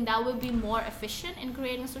 do you think that would be more efficient in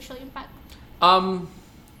creating social impact? I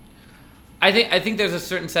think there's a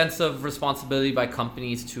certain sense of responsibility by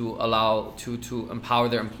companies to allow to empower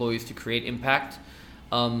their employees to create impact.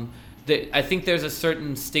 I think there's a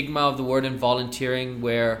certain stigma of the word in volunteering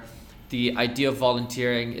where the idea of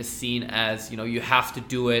volunteering is seen as, you have to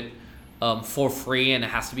do it for free, and it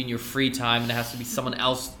has to be in your free time, and it has to be someone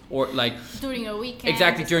else, or like during your weekend.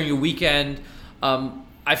 Exactly, during your weekend.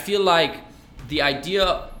 I feel like the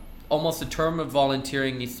idea, almost the term of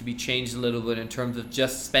volunteering needs to be changed a little bit in terms of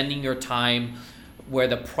just spending your time where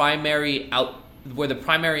the primary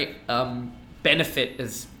benefit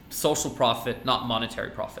is social profit, not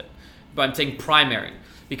monetary profit. But I'm saying primary,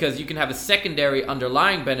 because you can have a secondary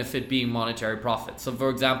underlying benefit being monetary profit. So for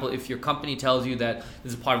example, if your company tells you that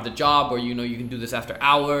this is part of the job, or you can do this after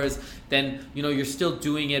hours, then you're still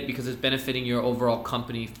doing it because it's benefiting your overall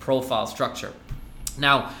company profile structure.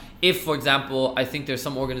 Now, if, for example, I think there's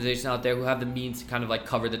some organizations out there who have the means to kind of like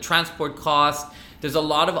cover the transport cost, there's a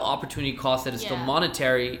lot of opportunity cost that is still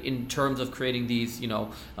monetary in terms of creating these,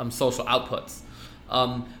 social outputs.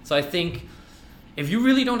 So I think if you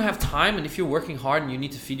really don't have time, and if you're working hard and you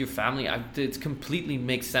need to feed your family, it completely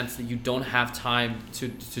makes sense that you don't have time to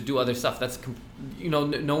do other stuff. That's,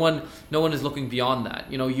 no one is looking beyond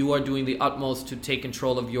that. You are doing the utmost to take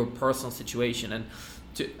control of your personal situation, and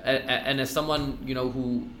as someone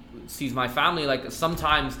who sees my family, like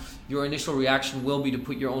sometimes your initial reaction will be to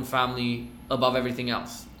put your own family above everything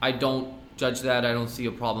else. I don't judge that. I don't see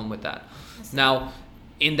a problem with that. Now,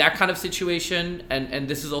 in that kind of situation, and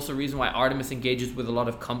this is also a reason why Artemis engages with a lot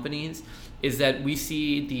of companies, is that we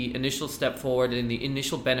see the initial step forward and the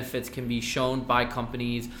initial benefits can be shown by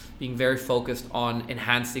companies being very focused on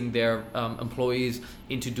enhancing their employees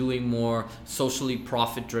into doing more socially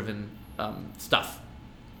profit-driven stuff.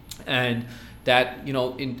 And that,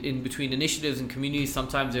 in between initiatives and communities,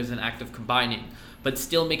 sometimes there's an act of combining, but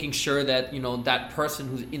still making sure that, that person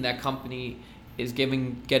who's in that company is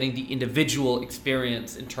getting the individual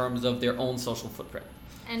experience in terms of their own social footprint.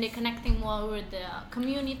 And they're connecting more with the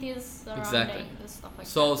communities surrounding stuff like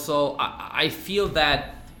that. So I feel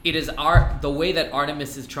that it is the way that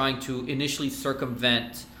Artemis is trying to initially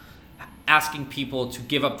circumvent asking people to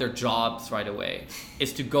give up their jobs right away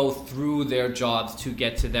is to go through their jobs to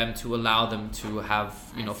get to them, to allow them to have,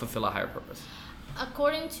 fulfill a higher purpose.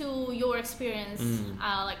 According to your experience,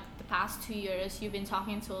 like the past 2 years, you've been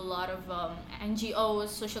talking to a lot of NGOs,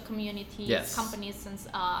 social communities, companies, and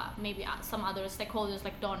maybe some other stakeholders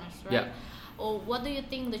like donors, right? Yeah. Or what do you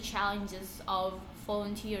think the challenges of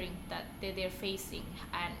volunteering that they're facing,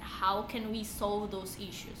 and how can we solve those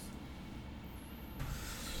issues?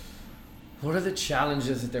 What are the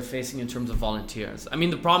challenges that they're facing in terms of volunteers? I mean,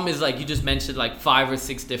 the problem is, like you just mentioned, like 5 or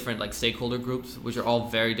 6 different like stakeholder groups, which are all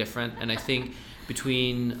very different. And I think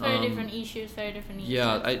between very different issues.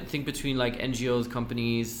 Yeah, I think between like NGOs,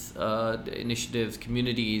 companies, initiatives,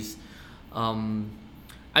 communities. I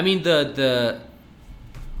mean, the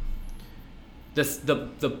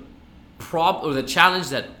challenge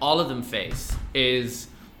that all of them face is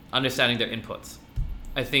understanding their inputs.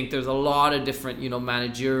 I think there's a lot of different,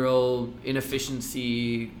 managerial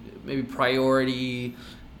inefficiency, maybe priority,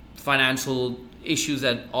 financial issues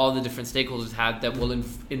that all the different stakeholders have that will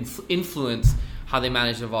influence how they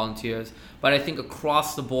manage their volunteers. But I think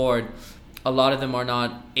across the board, a lot of them are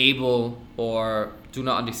not able or do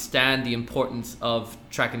not understand the importance of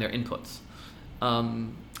tracking their inputs.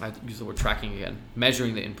 I use the word tracking again,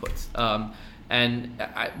 measuring the inputs.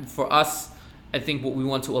 For us, I think what we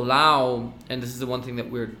want to allow, and this is the one thing that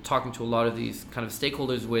we're talking to a lot of these kind of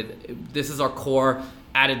stakeholders with, this is our core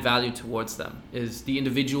added value towards them, is the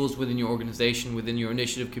individuals within your organization, within your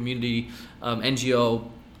initiative, community, NGO.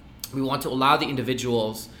 We want to allow the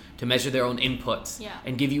individuals to measure their own inputs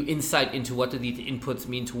and give you insight into what do these inputs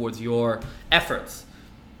mean towards your efforts.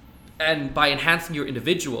 And by enhancing your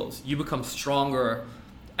individuals, you become stronger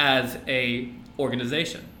as a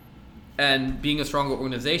organization. And being a stronger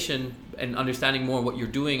organization and understanding more what you're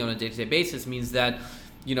doing on a day-to-day basis means that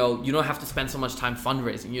you know, you don't have to spend so much time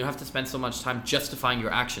fundraising. You don't have to spend so much time justifying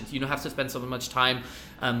your actions. You don't have to spend so much time,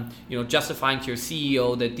 you know, justifying to your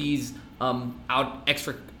CEO that these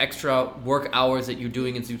extra work hours that you're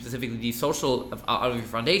doing, and specifically these social out of your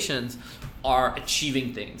foundations, are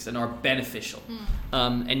achieving things and are beneficial.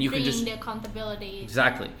 And you can just the accountability.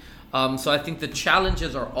 Exactly. So I think the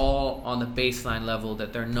challenges are all on the baseline level,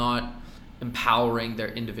 that they're not empowering their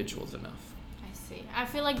individuals enough. I see. I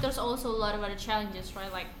feel like there's also a lot of other challenges,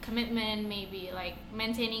 right? Like commitment, maybe like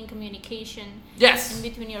maintaining communication. Yes. In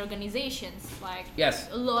between your organizations, like yes,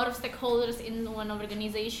 a lot of stakeholders in one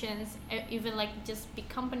organizations, even like just big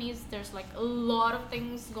companies. There's like a lot of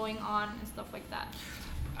things going on and stuff like that.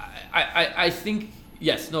 I think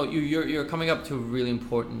yes. No, you're coming up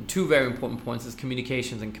to two very important points: is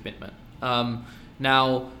communications and commitment.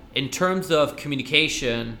 Now, in terms of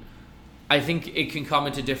communication, I think it can come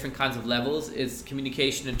into different kinds of levels. It's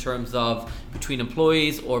communication in terms of between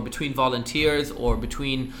employees, or between volunteers, or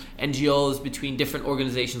between NGOs, between different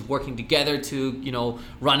organizations working together to, you know,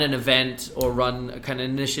 run an event or run a kind of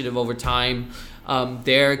initiative over time.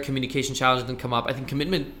 Their communication challenges can come up. I think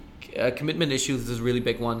commitment issues is a really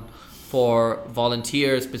big one for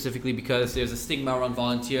volunteers, specifically because there's a stigma around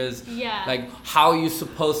volunteers. Yeah. Like, how are you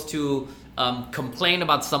supposed to complain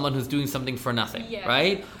about someone who's doing something for nothing,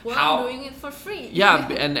 right? Well, I'm doing it for free. Yeah,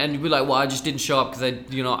 and you'd be like, well, I just didn't show up because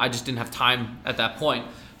I just didn't have time at that point.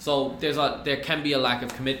 So there can be a lack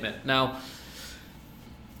of commitment. Now,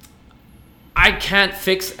 I can't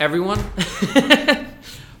fix everyone,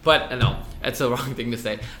 but no, that's the wrong thing to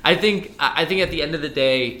say. I think at the end of the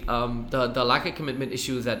day, the lack of commitment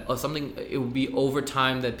issue is that something, it will be over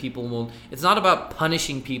time that people will. It's not about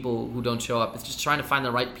punishing people who don't show up. It's just trying to find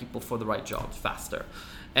the right people for the right jobs faster.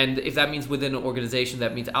 And if that means within an organization,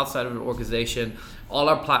 that means outside of an organization, all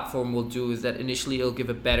our platform will do is that initially it'll give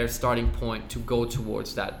a better starting point to go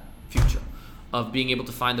towards that future of being able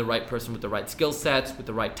to find the right person with the right skill sets, with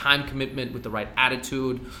the right time commitment, with the right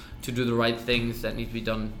attitude, to do the right things that need to be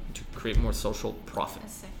done to create more social profit. I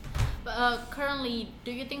see. But currently,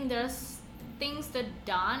 do you think there's things that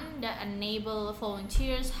done that enable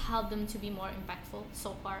volunteers, help them to be more impactful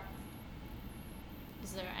so far?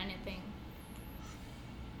 Is there anything?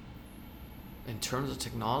 In terms of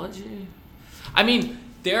technology? I mean,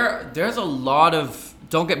 there's a lot of,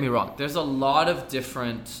 don't get me wrong, there's a lot of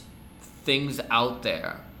different things out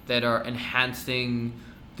there that are enhancing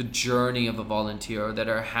the journey of a volunteer, that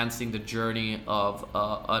are enhancing the journey of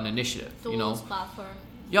an initiative. Tools, platforms.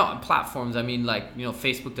 Yeah, platforms. I mean, like, you know,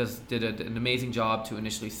 Facebook did an amazing job to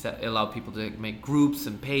initially allow people to make groups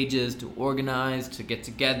and pages, to organize, to get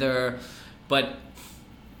together. But,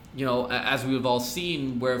 you know, as we've all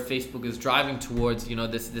seen, where Facebook is driving towards, you know,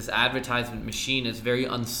 this advertisement machine is very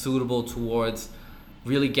unsuitable towards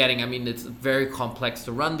really getting, I mean, it's very complex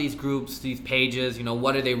to run these groups, these pages, you know,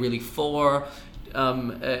 what are they really for?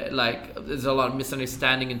 Like, there's a lot of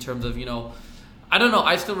misunderstanding in terms of, you know, I don't know,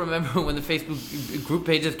 I still remember when the Facebook group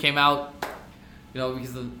pages came out, you know,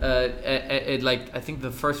 because I think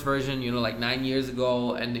the first version, you know, like 9 years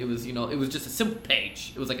ago, and it was, you know, it was just a simple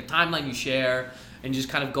page. It was like a timeline you share, and you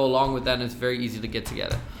just kind of go along with that, and it's very easy to get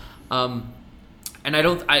together. And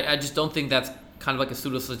I just don't think that's kind of like a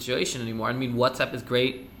pseudo situation anymore. I mean, WhatsApp is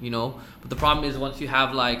great, you know, but the problem is once you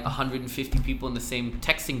have like 150 people in the same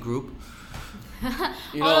texting group,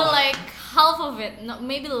 you know, or like half of it, no,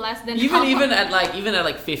 maybe less than even at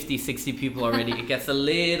like 50, 60 people already, it gets a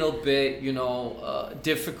little bit, you know,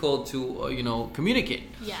 difficult to you know, communicate.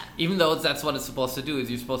 Yeah. Even though that's what it's supposed to do, is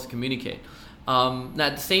you're supposed to communicate. Now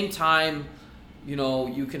at the same time, you know,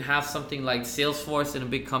 you can have something like Salesforce in a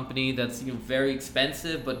big company that's, you know, very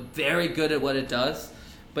expensive but very good at what it does.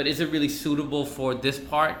 But is it really suitable for this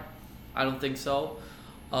part? I don't think so.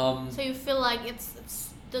 So you feel like it's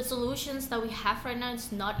the solutions that we have right now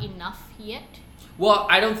is not enough yet? Well,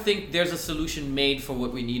 I don't think there's a solution made for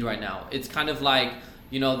what we need right now. It's kind of like,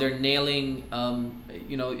 you know, they're nailing,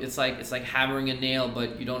 you know, it's like hammering a nail,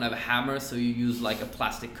 but you don't have a hammer, so you use like a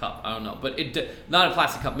plastic cup. I don't know, but not a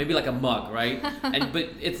plastic cup, maybe like a mug, right? But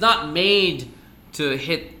it's not made to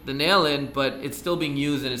hit the nail in, but it's still being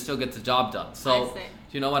used and it still gets the job done. So, do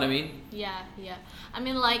you know what I mean? Yeah. I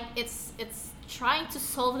mean, like it's trying to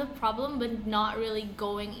solve the problem, but not really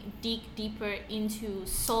going deeper into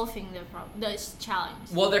solving the problem, the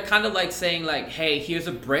challenge. Well, they're kind of like saying like, hey, here's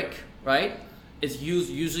a brick, right? It's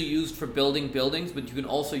usually used for building buildings, but you can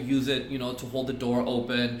also use it, you know, to hold the door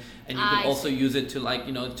open, and you can also use it to, like,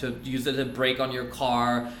 you know, to use it to brake on your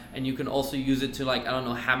car, and you can also use it to, like, I don't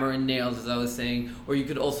know, hammer in nails, as I was saying, or you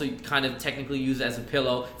could also kind of technically use it as a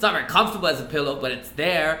pillow. It's not very comfortable as a pillow, but it's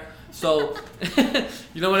there. So,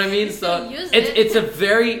 you know what I mean? You So still use it's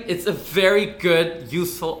a very good,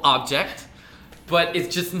 useful object, but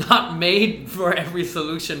it's just not made for every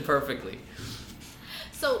solution perfectly.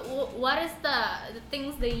 So what is the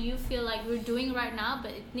things that you feel like we're doing right now,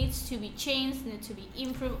 but it needs to be changed, needs to be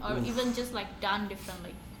improved, or even just like done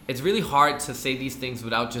differently? It's really hard to say these things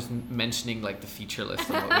without just mentioning like the feature list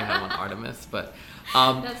of what we have on Artemis, but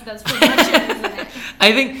that's pretty much it, isn't it?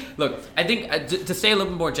 I think to stay a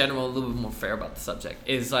little bit more general, a little bit more fair about the subject,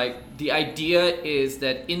 is like the idea is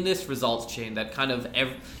that in this results chain that kind of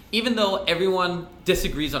even though everyone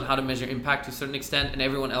disagrees on how to measure impact to a certain extent and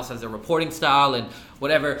everyone else has their reporting style and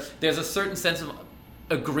whatever, there's a certain sense of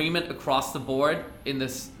agreement across the board in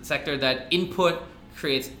this sector that input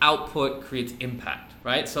creates output, creates impact,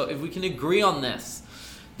 right? So if we can agree on this,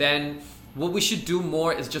 then what we should do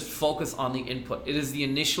more is just focus on the input. It is the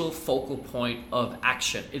initial focal point of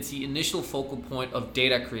action. It's the initial focal point of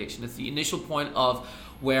data creation. It's the initial point of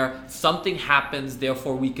where something happens,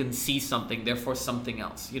 therefore we can see something, therefore something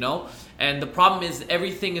else, you know? And the problem is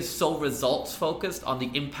everything is so results focused on the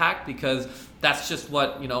impact because that's just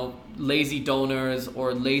what, you know, lazy donors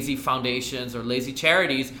or lazy foundations or lazy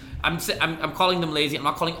charities, I'm calling them lazy. I'm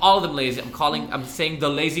not calling all of them lazy. I'm saying the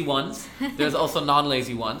lazy ones. There's also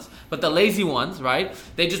non-lazy ones. But the lazy ones, right?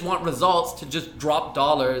 They just want results to just drop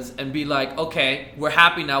dollars and be like, okay, we're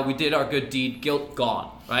happy now. We did our good deed. Guilt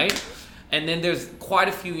gone, right? And then there's quite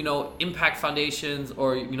a few, you know, impact foundations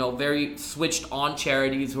or, you know, very switched on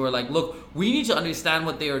charities who are like, look, we need to understand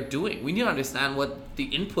what they are doing. We need to understand what the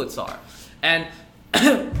inputs are. And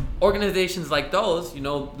organizations like those, you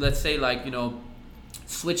know, let's say like, you know,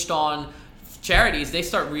 switched on charities, they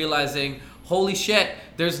start realizing, holy shit,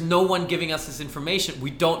 there's no one giving us this information. We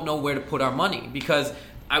don't know where to put our money because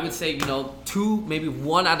I would say, you know,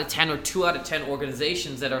 1 out of 10 or 2 out of 10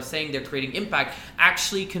 organizations that are saying they're creating impact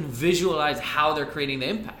actually can visualize how they're creating the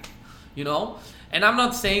impact, you know? And I'm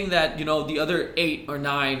not saying that, you know, the other 8 or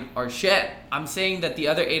 9 are shit. I'm saying that the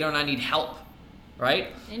other 8 or 9 need help,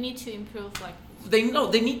 right? They need to improve, like, they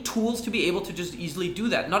need tools to be able to just easily do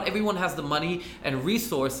that. Not everyone has the money and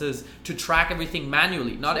resources to track everything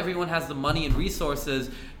manually. Not everyone has the money and resources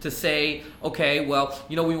to say, okay, well,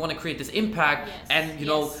 you know, we want to create this impact, and you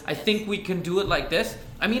know, I think we can do it like this.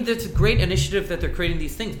 I mean, it's a great initiative that they're creating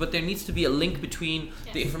these things, but there needs to be a link between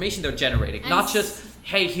the information they're generating, not just,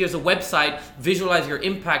 hey, here's a website, visualize your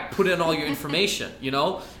impact, put in all your information, you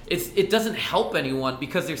know? It doesn't help anyone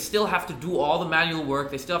because they still have to do all the manual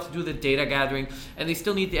work, they still have to do the data gathering, and they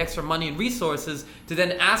still need the extra money and resources to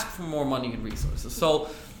then ask for more money and resources. So,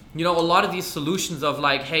 you know, a lot of these solutions of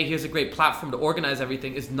like, hey, here's a great platform to organize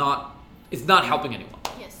everything is not helping anyone.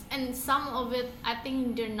 Yes, and some of it, I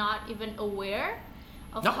think they're not even aware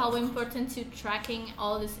of how important to tracking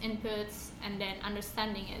all these inputs and then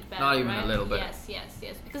understanding it better. Not even right? a little bit. Yes.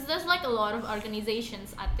 Because there's like a lot of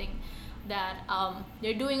organizations, I think, that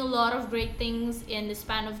they're doing a lot of great things in the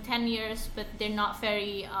span of 10 years, but they're not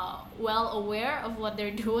very well aware of what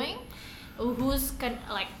they're doing. Who's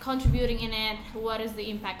contributing in it? What is the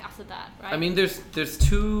impact after that, right? I mean, there's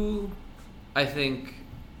two, I think,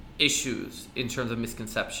 issues in terms of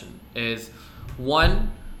misconception. Is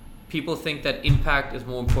one, people think that impact is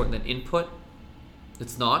more important than input.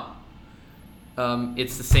 It's not.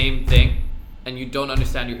 It's the same thing, and you don't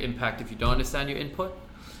understand your impact if you don't understand your input.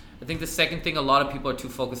 I think the second thing, a lot of people are too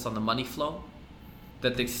focused on the money flow,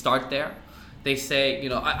 that they start there. They say, you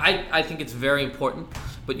know, I think it's very important,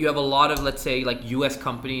 but you have a lot of, let's say, like US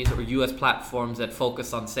companies or US platforms that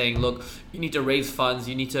focus on saying, look, you need to raise funds,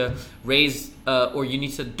 you need to raise, or you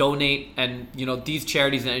need to donate, and, you know, these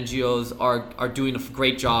charities and NGOs are doing a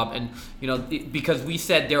great job, and, you know, because we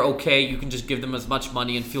said they're okay, you can just give them as much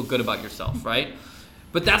money and feel good about yourself, right?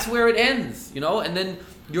 But that's where it ends, you know, and then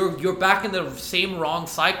you're back in the same wrong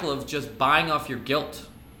cycle of just buying off your guilt,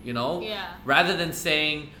 you know? Yeah. Rather than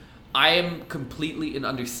saying, I am completely in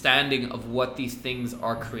understanding of what these things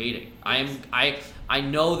are creating. I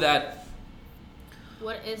know that.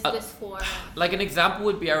 What is this for? Like an example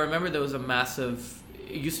would be, I remember there was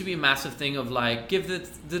it used to be a massive thing of like, give the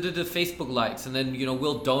Facebook likes and then, you know,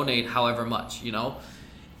 we'll donate however much, you know?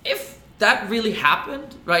 If that really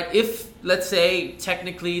happened, right? If, let's say,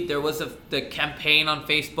 technically there was the campaign on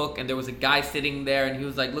Facebook and there was a guy sitting there and he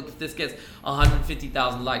was like, look, if this gets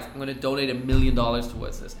 150,000 likes, I'm going to donate $1 million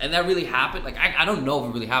towards this. And that really happened. Like, I don't know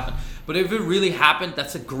if it really happened, but if it really happened,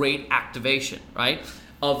 that's a great activation, right?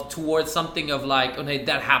 Towards something of like, okay,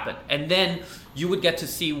 that happened. And then you would get to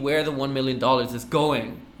see where the $1 million is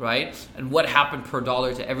going, right? And what happened per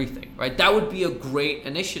dollar to everything, right? That would be a great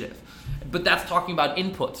initiative. But that's talking about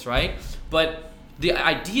inputs, right? But the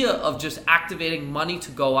idea of just activating money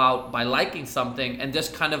to go out by liking something and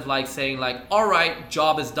just kind of like saying like, all right,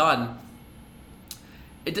 job is done.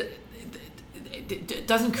 It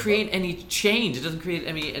doesn't create any change. It doesn't create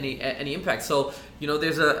any impact. So, you know,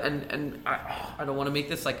 there's I don't want to make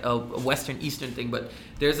this like a Western Eastern thing, but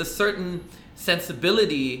there's a certain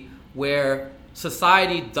sensibility where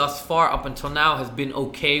society thus far up until now has been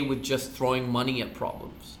okay with just throwing money at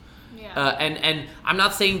problems. Yeah. And I'm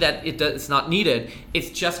not saying that it's not needed. It's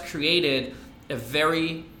just created a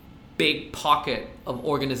very big pocket of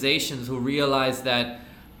organizations who realize that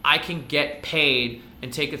I can get paid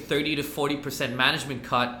and take a 30 to 40% management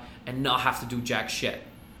cut and not have to do jack shit.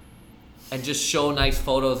 And just show nice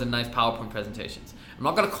photos and nice PowerPoint presentations. I'm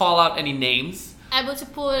not going to call out any names. Able to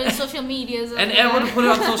put it in social medias. And everyone to put it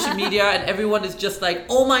on social media, and everyone is just like,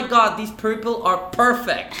 oh my god, these people are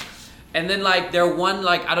perfect. And then like they're one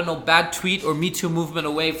like, I don't know, bad tweet or Me Too movement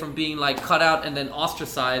away from being like cut out and then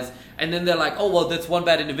ostracized. And then they're like, oh well, that's one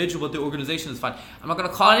bad individual, but the organization is fine. I'm not going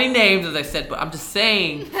to call any names, as I said, but I'm just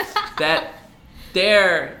saying that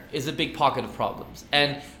there is a big pocket of problems,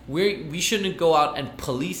 and we shouldn't go out and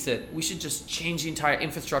police it. We should just change the entire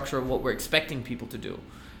infrastructure of what we're expecting people to do,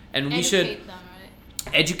 and we should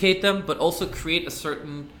educate them, but also create a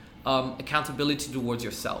certain accountability towards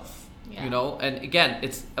yourself. Yeah. You know, and again,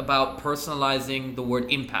 it's about personalizing the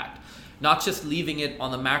word impact, not just leaving it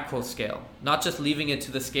on the macro scale, not just leaving it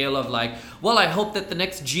to the scale of like, well, I hope that the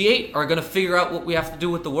next G8 are gonna figure out what we have to do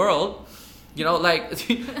with the world. You know, like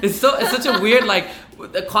it's such a weird like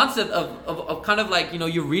the concept of kind of like, you know,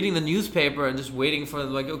 you're reading the newspaper and just waiting for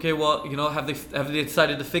like, okay, well, you know, have they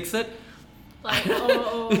decided to fix it? Like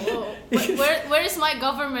where is my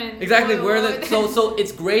government? Exactly. So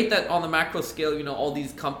it's great that on the macro scale, you know, all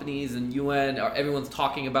these companies and UN everyone's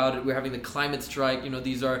talking about it. We're having the climate strike. You know,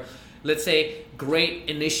 these are, let's say, great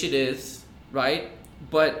initiatives, right?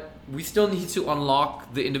 But we still need to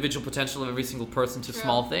unlock the individual potential of every single person to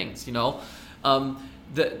small things, you know.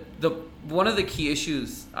 The one of the key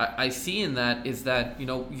issues I see in that is that, you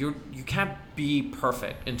know, you can't be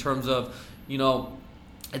perfect in terms of, you know,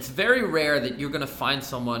 it's very rare that you're going to find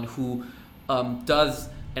someone who does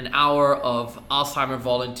an hour of Alzheimer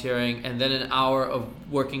volunteering and then an hour of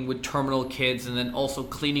working with terminal kids and then also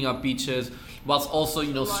cleaning up beaches whilst also,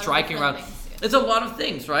 you know, striking around. It's a lot of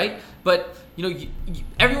things, right? But, you know,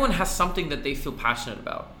 everyone has something that they feel passionate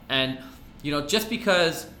about. And, you know, just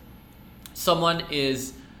because someone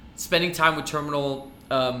is spending time with terminal,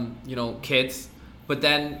 you know, kids, but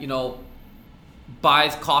then, you know,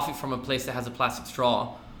 buys coffee from a place that has a plastic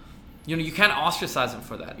straw, you know, you can't ostracize them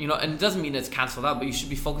for that, you know, and it doesn't mean it's canceled out, but you should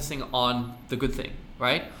be focusing on the good thing,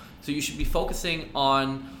 right? So you should be focusing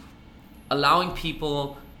on allowing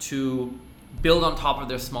people to build on top of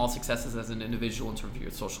their small successes as an individual in terms of your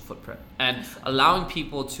social footprint, and allowing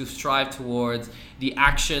people to strive towards the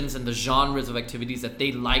actions and the genres of activities that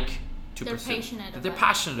they like to pursue, that they're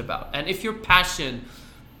passionate about. And if your passion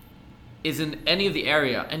is in any of the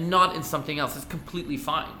area and not in something else, it's completely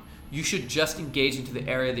fine. You should just engage into the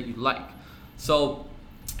area that you like. So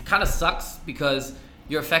it kind of sucks because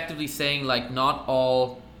you're effectively saying like not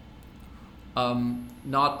all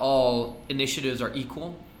initiatives are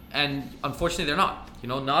equal, and unfortunately they're not. You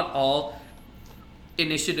know, not all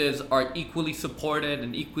initiatives are equally supported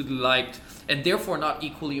and equally liked, and therefore not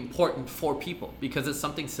equally important for people, because it's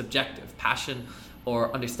something subjective. Passion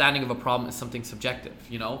or understanding of a problem is something subjective.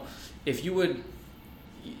 You know, if you would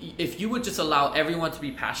just allow everyone to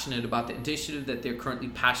be passionate about the initiative that they're currently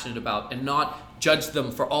passionate about and not judge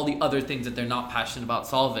them for all the other things that they're not passionate about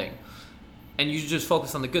solving, and you just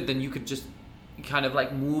focus on the good, then you could just kind of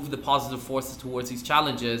like move the positive forces towards these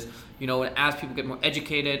challenges, you know, and as people get more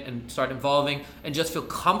educated and start involving and just feel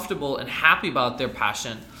comfortable and happy about their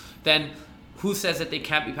passion, then who says that they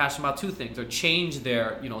can't be passionate about two things or change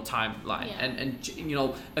their, you know, timeline and you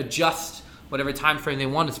know, adjust whatever time frame they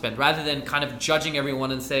want to spend, rather than kind of judging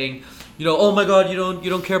everyone and saying, you know, oh my god, you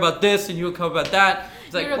don't care about this and you don't care about that.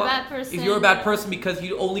 It's like, you're a bad person. If you're a bad person because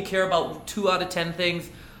you only care about 2 out of 10 things,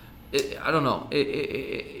 I don't know.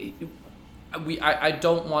 I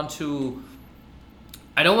don't want to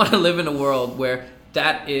live in a world where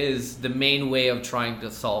that is the main way of trying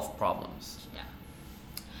to solve problems. Yeah.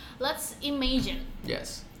 Let's imagine.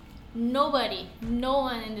 Yes. No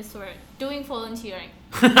one in this world doing volunteering.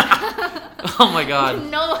 Oh my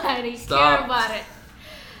god. Nobody care about it.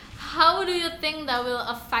 How do you think that will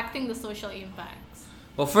affecting the social impacts?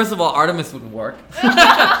 Well, first of all, Artemis wouldn't work.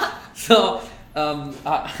 So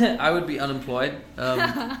I would be unemployed,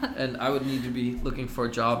 and I would need to be looking for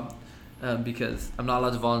a job because I'm not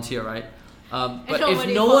allowed to volunteer, right? But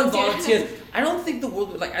if no one volunteers, I don't think the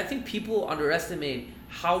world, like, I think people underestimate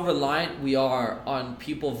how reliant we are on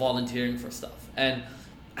people volunteering for stuff, and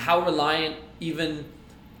how reliant even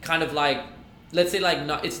kind of like, let's say like,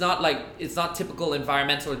 it's not typical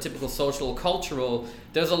environmental or typical social or cultural.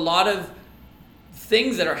 There's a lot of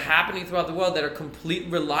things that are happening throughout the world that are completely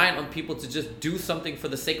reliant on people to just do something for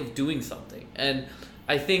the sake of doing something. And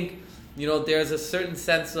I think, there's a certain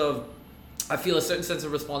sense of, I feel a certain sense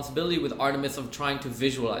of responsibility with Artemis of trying to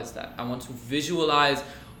visualize that. I want to visualize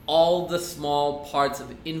all the small parts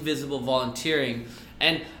of invisible volunteering.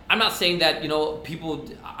 And I'm not saying that, people,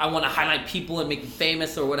 I want to highlight people and make them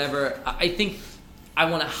famous or whatever. I think I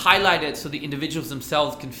want to highlight it so the individuals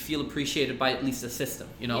themselves can feel appreciated by at least a system,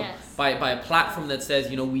 Yes. by a platform that says,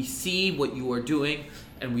 we see what you are doing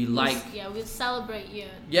and we like. Yeah, we'll celebrate you.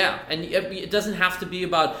 Yeah, and it doesn't have to be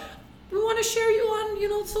about, we want to share you on,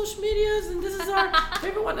 social medias, and this is our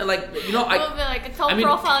favorite one. And like, It will be like a top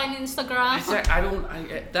profile on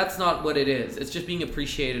Instagram. That's not what it is. It's just being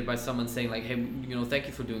appreciated by someone saying like, hey, thank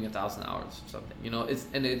you for doing 1,000 hours or something.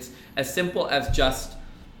 It's as simple as just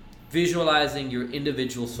visualizing your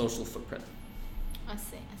individual social footprint. I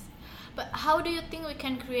see. But how do you think we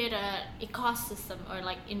can create an ecosystem or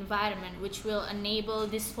like environment which will enable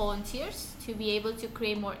these volunteers to be able to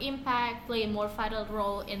create more impact, play a more vital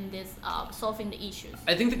role in this solving the issues?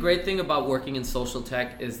 I think the great thing about working in social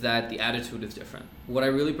tech is that the attitude is different. What I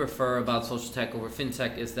really prefer about social tech over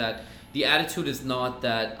fintech is that the attitude is not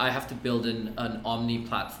that I have to build an omni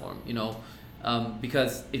platform,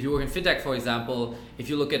 because if you work in fintech, for example, if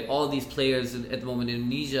you look at all these players at the moment in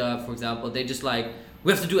Indonesia, for example, they just like,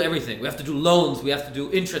 we have to do everything. We have to do loans. We have to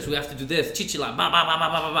do interest. We have to do this. Chichila, ba ba ba ba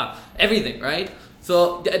ba ba ba. Everything, right?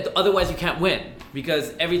 So otherwise you can't win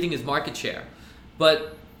because everything is market share.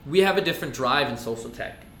 But we have a different drive in social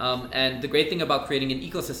tech. And the great thing about creating an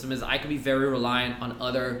ecosystem is I can be very reliant on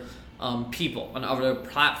other people, on other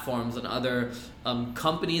platforms, on other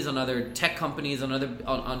companies, on other tech companies,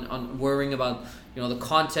 on worrying about the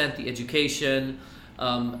content, the education,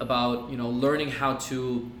 about learning how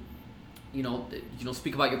to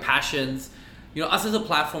speak about your passions. Us as a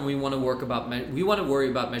platform, we want to worry about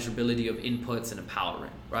measurability of inputs and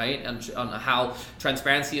empowering, right? And on how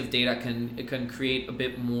transparency of data can create a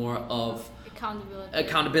bit more of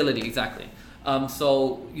accountability, exactly.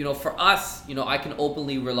 So for us, I can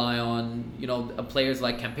openly rely on players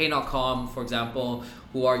like Campaign.com, for example,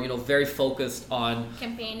 who are very focused on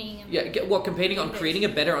campaigning. Campaigning on creating a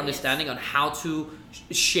better understanding on how to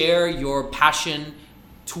share your passion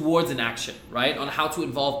towards an action, right? On how to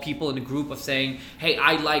involve people in a group of saying, hey,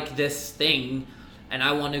 I like this thing and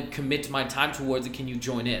I want to commit my time towards it. Can you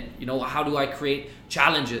join in? How do I create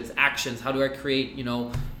challenges, actions? How do I create,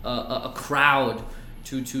 a crowd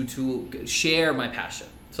to share my passion?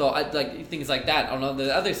 So I like things like that. On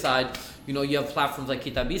the other side, you have platforms like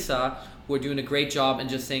Kitabisa who are doing a great job and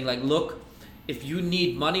just saying like, look, if you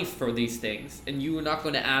need money for these things and you are not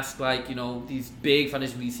going to ask like, these big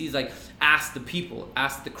financial VCs, like ask the people,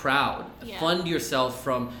 ask the crowd, fund yourself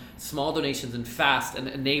from small donations and fast and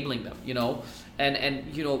enabling them,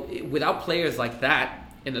 and without players like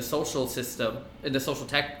that in the social system, in the social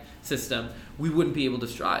tech system, we wouldn't be able to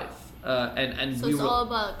strive. So it's all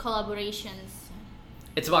about collaborations.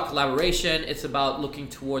 It's about collaboration. It's about looking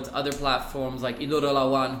towards other platforms like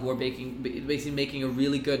Indorelawan, who are basically making a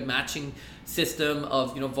really good matching system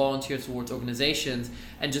of volunteers towards organizations,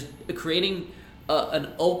 and just creating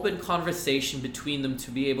an open conversation between them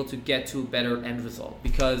to be able to get to a better end result.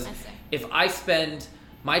 Because if I spend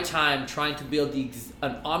my time trying to build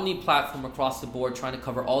an omni platform across the board, trying to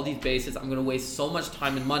cover all these bases, I'm going to waste so much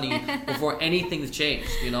time and money before anything's changed,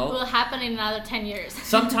 It will happen in another 10 years.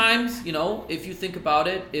 Sometimes, if you think about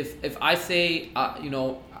it, if I say,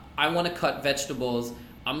 I want to cut vegetables,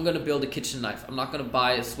 I'm going to build a kitchen knife. I'm not going to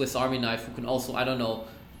buy a Swiss Army knife who can also,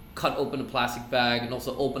 cut open a plastic bag and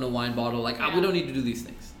also open a wine bottle. We don't need to do these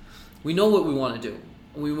things. We know what we want to do.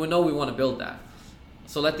 We know we want to build that.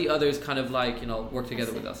 So let the others kind of work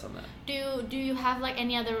together with us on that. Do you have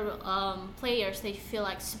any other players that you feel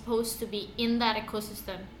like supposed to be in that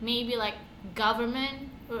ecosystem? Maybe like government,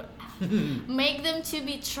 or make them to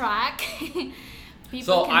be tracked.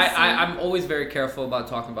 I'm always very careful about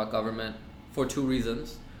talking about government for two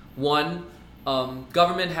reasons. One,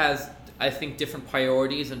 government has, I think, different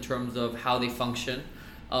priorities in terms of how they function.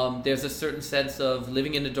 There's a certain sense of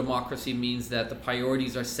living in a democracy means that the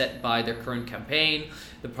priorities are set by their current campaign,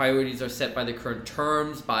 the priorities are set by their current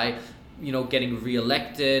terms, by getting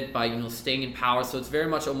reelected, by staying in power. So it's very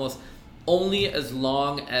much almost only as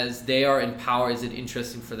long as they are in power is it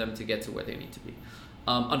interesting for them to get to where they need to be.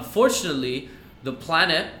 Unfortunately, the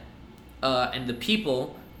planet and the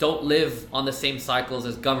people don't live on the same cycles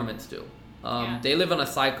as governments do. They live on a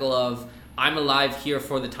cycle of I'm alive here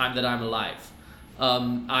for the time that I'm alive.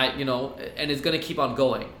 And it's going to keep on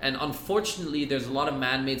going. And unfortunately, there's a lot of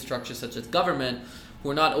man-made structures such as government who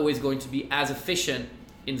are not always going to be as efficient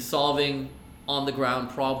in solving on-the-ground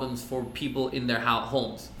problems for people in their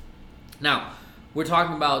homes. Now, we're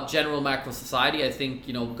talking about general macro society. I think,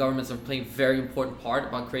 governments are playing a very important part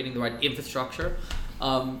about creating the right infrastructure.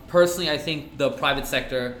 Personally, I think the private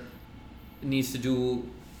sector needs to do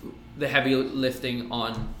the heavy lifting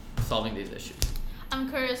on solving these issues. I'm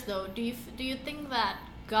curious though, do you think that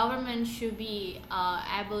government should be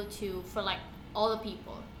able to, for like all the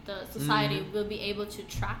people, the society will be able to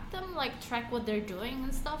track them, like track what they're doing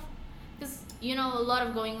and stuff? Because a lot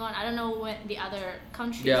of going on. I don't know what the other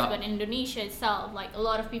countries, but Indonesia itself, like a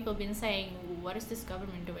lot of people have been saying, what is this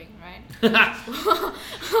government doing, right?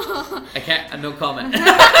 I can't. No comment.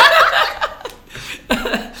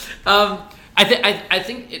 I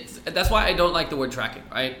think that's why I don't like the word tracking,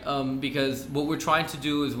 right? Because what we're trying to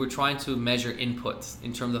do is we're trying to measure inputs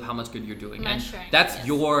in terms of how much good you're doing. Measuring, and that's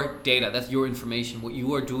your data, that's your information, what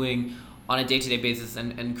you are doing on a day-to-day basis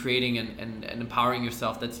and creating and empowering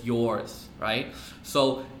yourself, that's yours, right?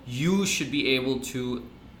 So you should be able to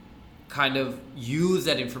kind of use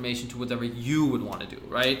that information to whatever you would want to do,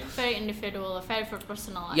 right? Very individual, very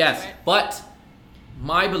personalized. Yes, right? But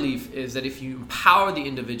my belief is that if you empower the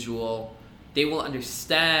individual, they will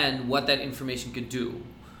understand what that information could do.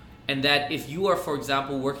 And that if you are, for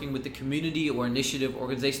example, working with the community or initiative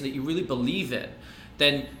organization that you really believe in,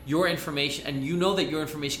 then your information, and that your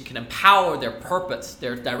information can empower their purpose,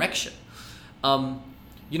 their direction.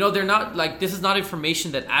 They're not like, this is not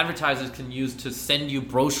information that advertisers can use to send you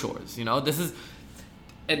brochures. This is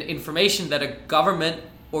an information that a government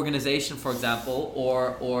organization, for example,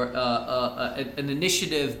 or an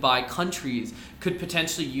initiative by countries could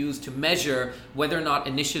potentially use to measure whether or not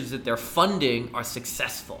initiatives that they're funding are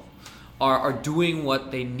successful, are doing what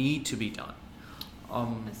they need to be done. I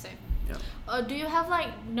see. Yeah. Do you have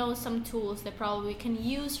some tools that probably we can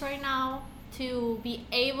use right now to be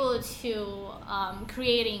able to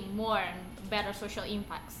creating more and better social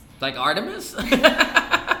impacts? Like Artemis? Good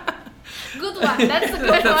one. That's a good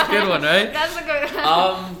one. That's a good one, right? That's a good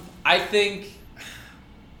one. I think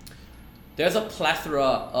there's a plethora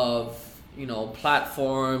of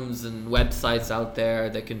platforms and websites out there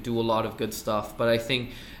that can do a lot of good stuff, but I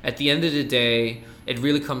think at the end of the day it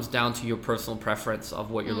really comes down to your personal preference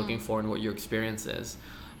of what you're looking for and what your experience is.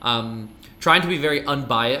 Trying to be very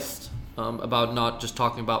unbiased about not just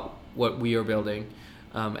talking about what we are building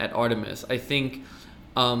at Artemis. I think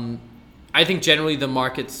generally the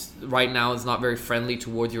markets right now is not very friendly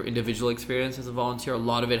towards your individual experience as a volunteer. A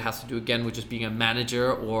lot of it has to do, again, with just being a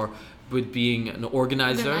manager or with being an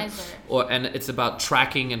organizer. And it's about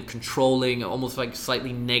tracking and controlling, almost like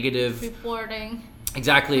slightly negative. Reporting.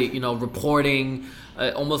 Exactly, reporting,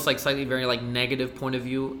 almost like slightly very like negative point of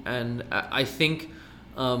view. And I think,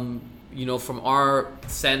 from our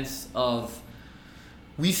sense of,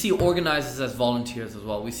 we see organizers as volunteers as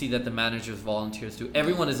well. We see that the managers volunteers too.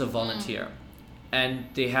 Everyone is a volunteer, and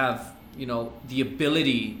they have, the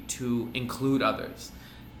ability to include others.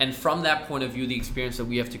 And from that point of view, the experience that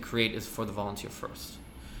we have to create is for the volunteer first.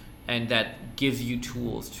 And that gives you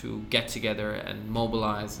tools to get together and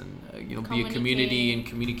mobilize and, be a community and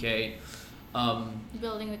communicate.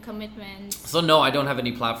 Building the commitment. So no, I don't have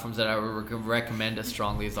any platforms that I would recommend as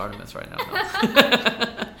strongly as Artemis right now.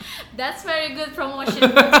 No. That's very good promotion.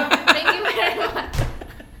 Thank you very much.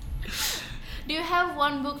 Do you have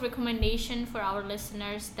one book recommendation for our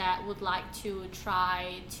listeners that would like to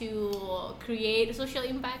try to create social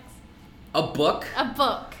impacts? A book? A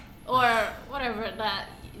book or whatever that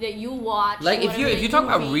you watch. Like if you talk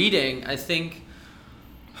about reading, I think,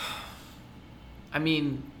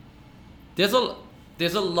 there's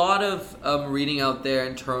a lot of reading out there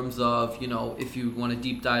in terms of, if you want to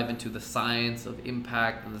deep dive into the science of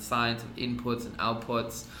impact and the science of inputs and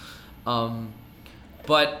outputs.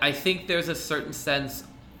 But I think there's a certain sense,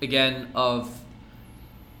 again, of,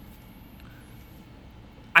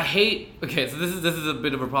 so this is a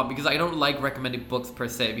bit of a problem because I don't like recommending books per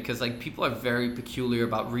se, because like people are very peculiar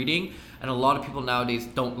about reading, and a lot of people nowadays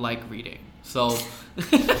don't like reading. So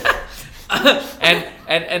and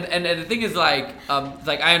the thing is like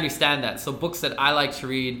I understand that. So books that I like to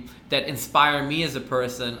read that inspire me as a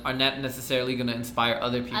person are not necessarily going to inspire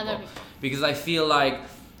other people. Because I feel like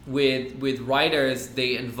with writers,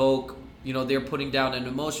 they invoke, they're putting down an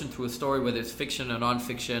emotion through a story, whether it's fiction or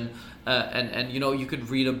non-fiction, and you could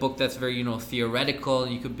read a book that's very theoretical,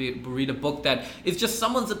 and you could read a book that is just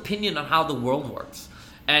someone's opinion on how the world works.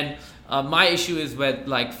 And my issue is with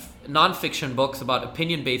like non-fiction books, about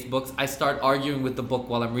opinion-based books, I start arguing with the book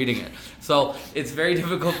while I'm reading it. So it's very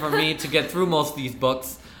difficult for me to get through most of these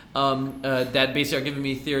books that basically are giving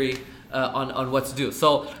me theory on what to do.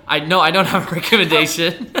 So I know I don't have a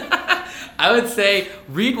recommendation. I would say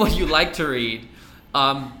read what you like to read,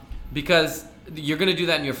 because you're gonna do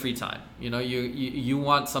that in your free time. You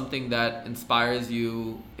want something that inspires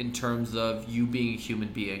you in terms of you being a human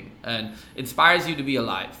being and inspires you to be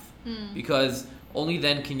alive. Because only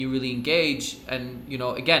then can you really engage. And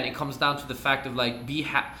again, it comes down to the fact of like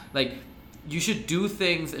you should do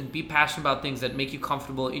things and be passionate about things that make you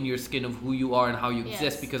comfortable in your skin of who you are and how you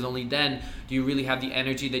exist, because only then do you really have the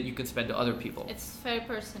energy that you can spend to other people. It's very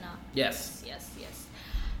personal. Yes.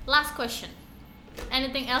 Last question.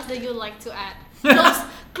 Anything else that you'd like to add?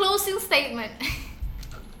 Closing statement.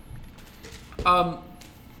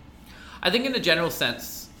 I think in a general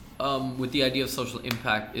sense, with the idea of social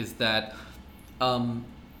impact, is that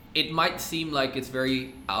it might seem like it's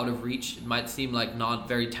very out of reach. It might seem like not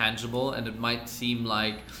very tangible, and it might seem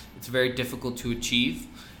like it's very difficult to achieve.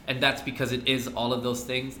 And that's because it is all of those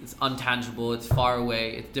things. It's untangible, it's far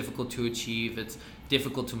away, it's difficult to achieve, it's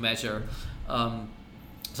difficult to measure.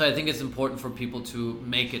 So I think it's important for people to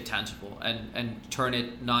make it tangible and turn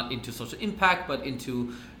it not into social impact, but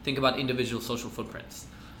into think about individual social footprints.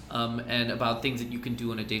 And about things that you can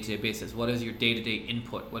do on a day-to-day basis. What is your day-to-day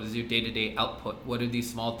input? What is your day-to-day output? What are these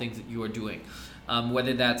small things that you are doing?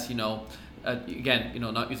 Whether that's, again,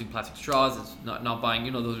 not using plastic straws, it's not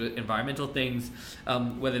buying, those environmental things.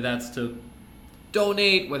 Whether that's to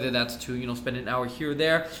donate, whether that's to, spend an hour here or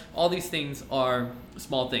there. All these things are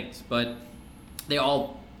small things, but they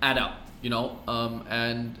all add up.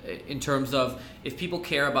 And in terms of if people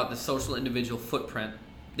care about the social individual footprint,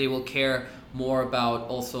 they will care more about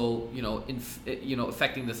also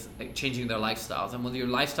affecting this, changing their lifestyles. And when your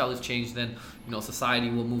lifestyle is changed, then society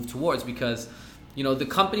will move towards, because the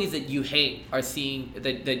companies that you hate are seeing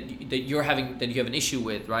that you have an issue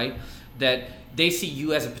with, right? That they see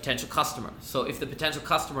you as a potential customer. So if the potential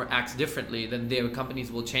customer acts differently, then their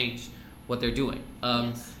companies will change what they're doing,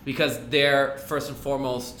 because their first and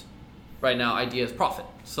foremost right now idea is profit.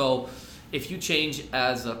 So if you change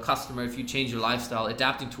as a customer, if you change your lifestyle,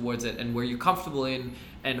 adapting towards it, and where you're comfortable in,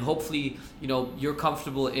 and hopefully you're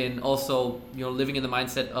comfortable in also living in the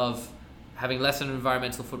mindset of having less of an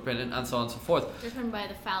environmental footprint, and so on and so forth. Driven by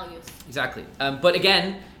the values. Exactly. But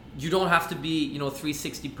again, you don't have to be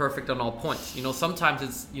 360 perfect on all points. Sometimes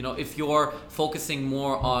it's if you're focusing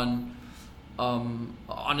more on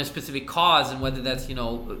a specific cause, and whether that's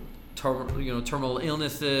terminal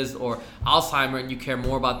illnesses or Alzheimer, and you care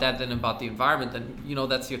more about that than about the environment, then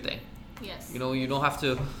that's your thing. Yes. You don't have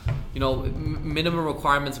to, minimum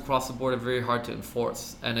requirements across the board are very hard to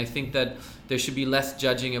enforce. And I think that there should be less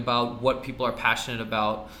judging about what people are passionate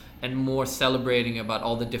about, and more celebrating about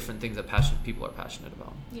all the different things that people are passionate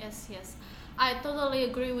about. Yes. I totally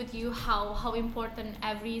agree with you how important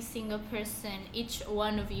every single person, each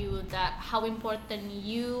one of you, that how important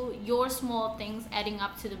your small things adding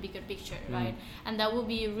up to the bigger picture, right? And that would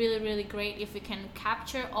be really, really great if we can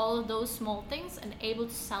capture all of those small things and able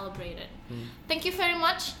to celebrate it. Thank you very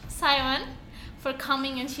much, Simon, for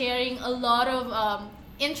coming and sharing a lot of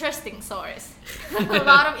interesting stories. A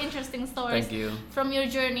lot of interesting stories. Thank you. From your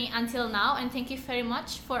journey until now. And thank you very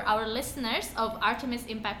much for our listeners of Artemis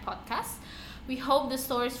Impact Podcast. We hope the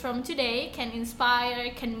stories from today can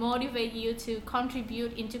inspire, can motivate you to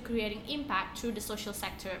contribute into creating impact through the social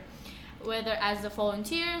sector, whether as the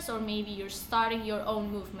volunteers or maybe you're starting your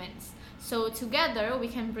own movements. So together we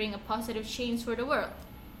can bring a positive change for the world.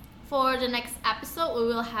 For the next episode, we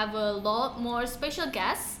will have a lot more special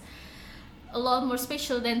guests. A lot more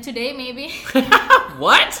special than today, maybe.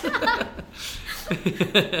 What?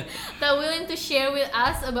 That willing to share with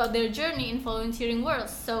us about their journey in volunteering world.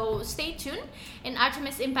 So stay tuned in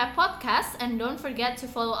Artemis Impact Podcast, and don't forget to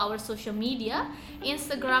follow our social media: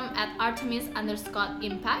 Instagram at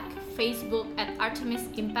Artemis_Impact, Facebook at Artemis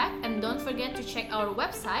Impact, and don't forget to check our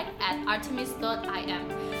website at artemis.im.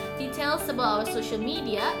 Details about our social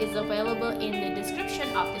media is available in the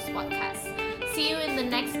description of this podcast. See you in the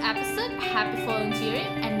next episode. Happy volunteering,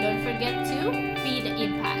 and don't forget to be the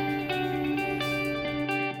impact.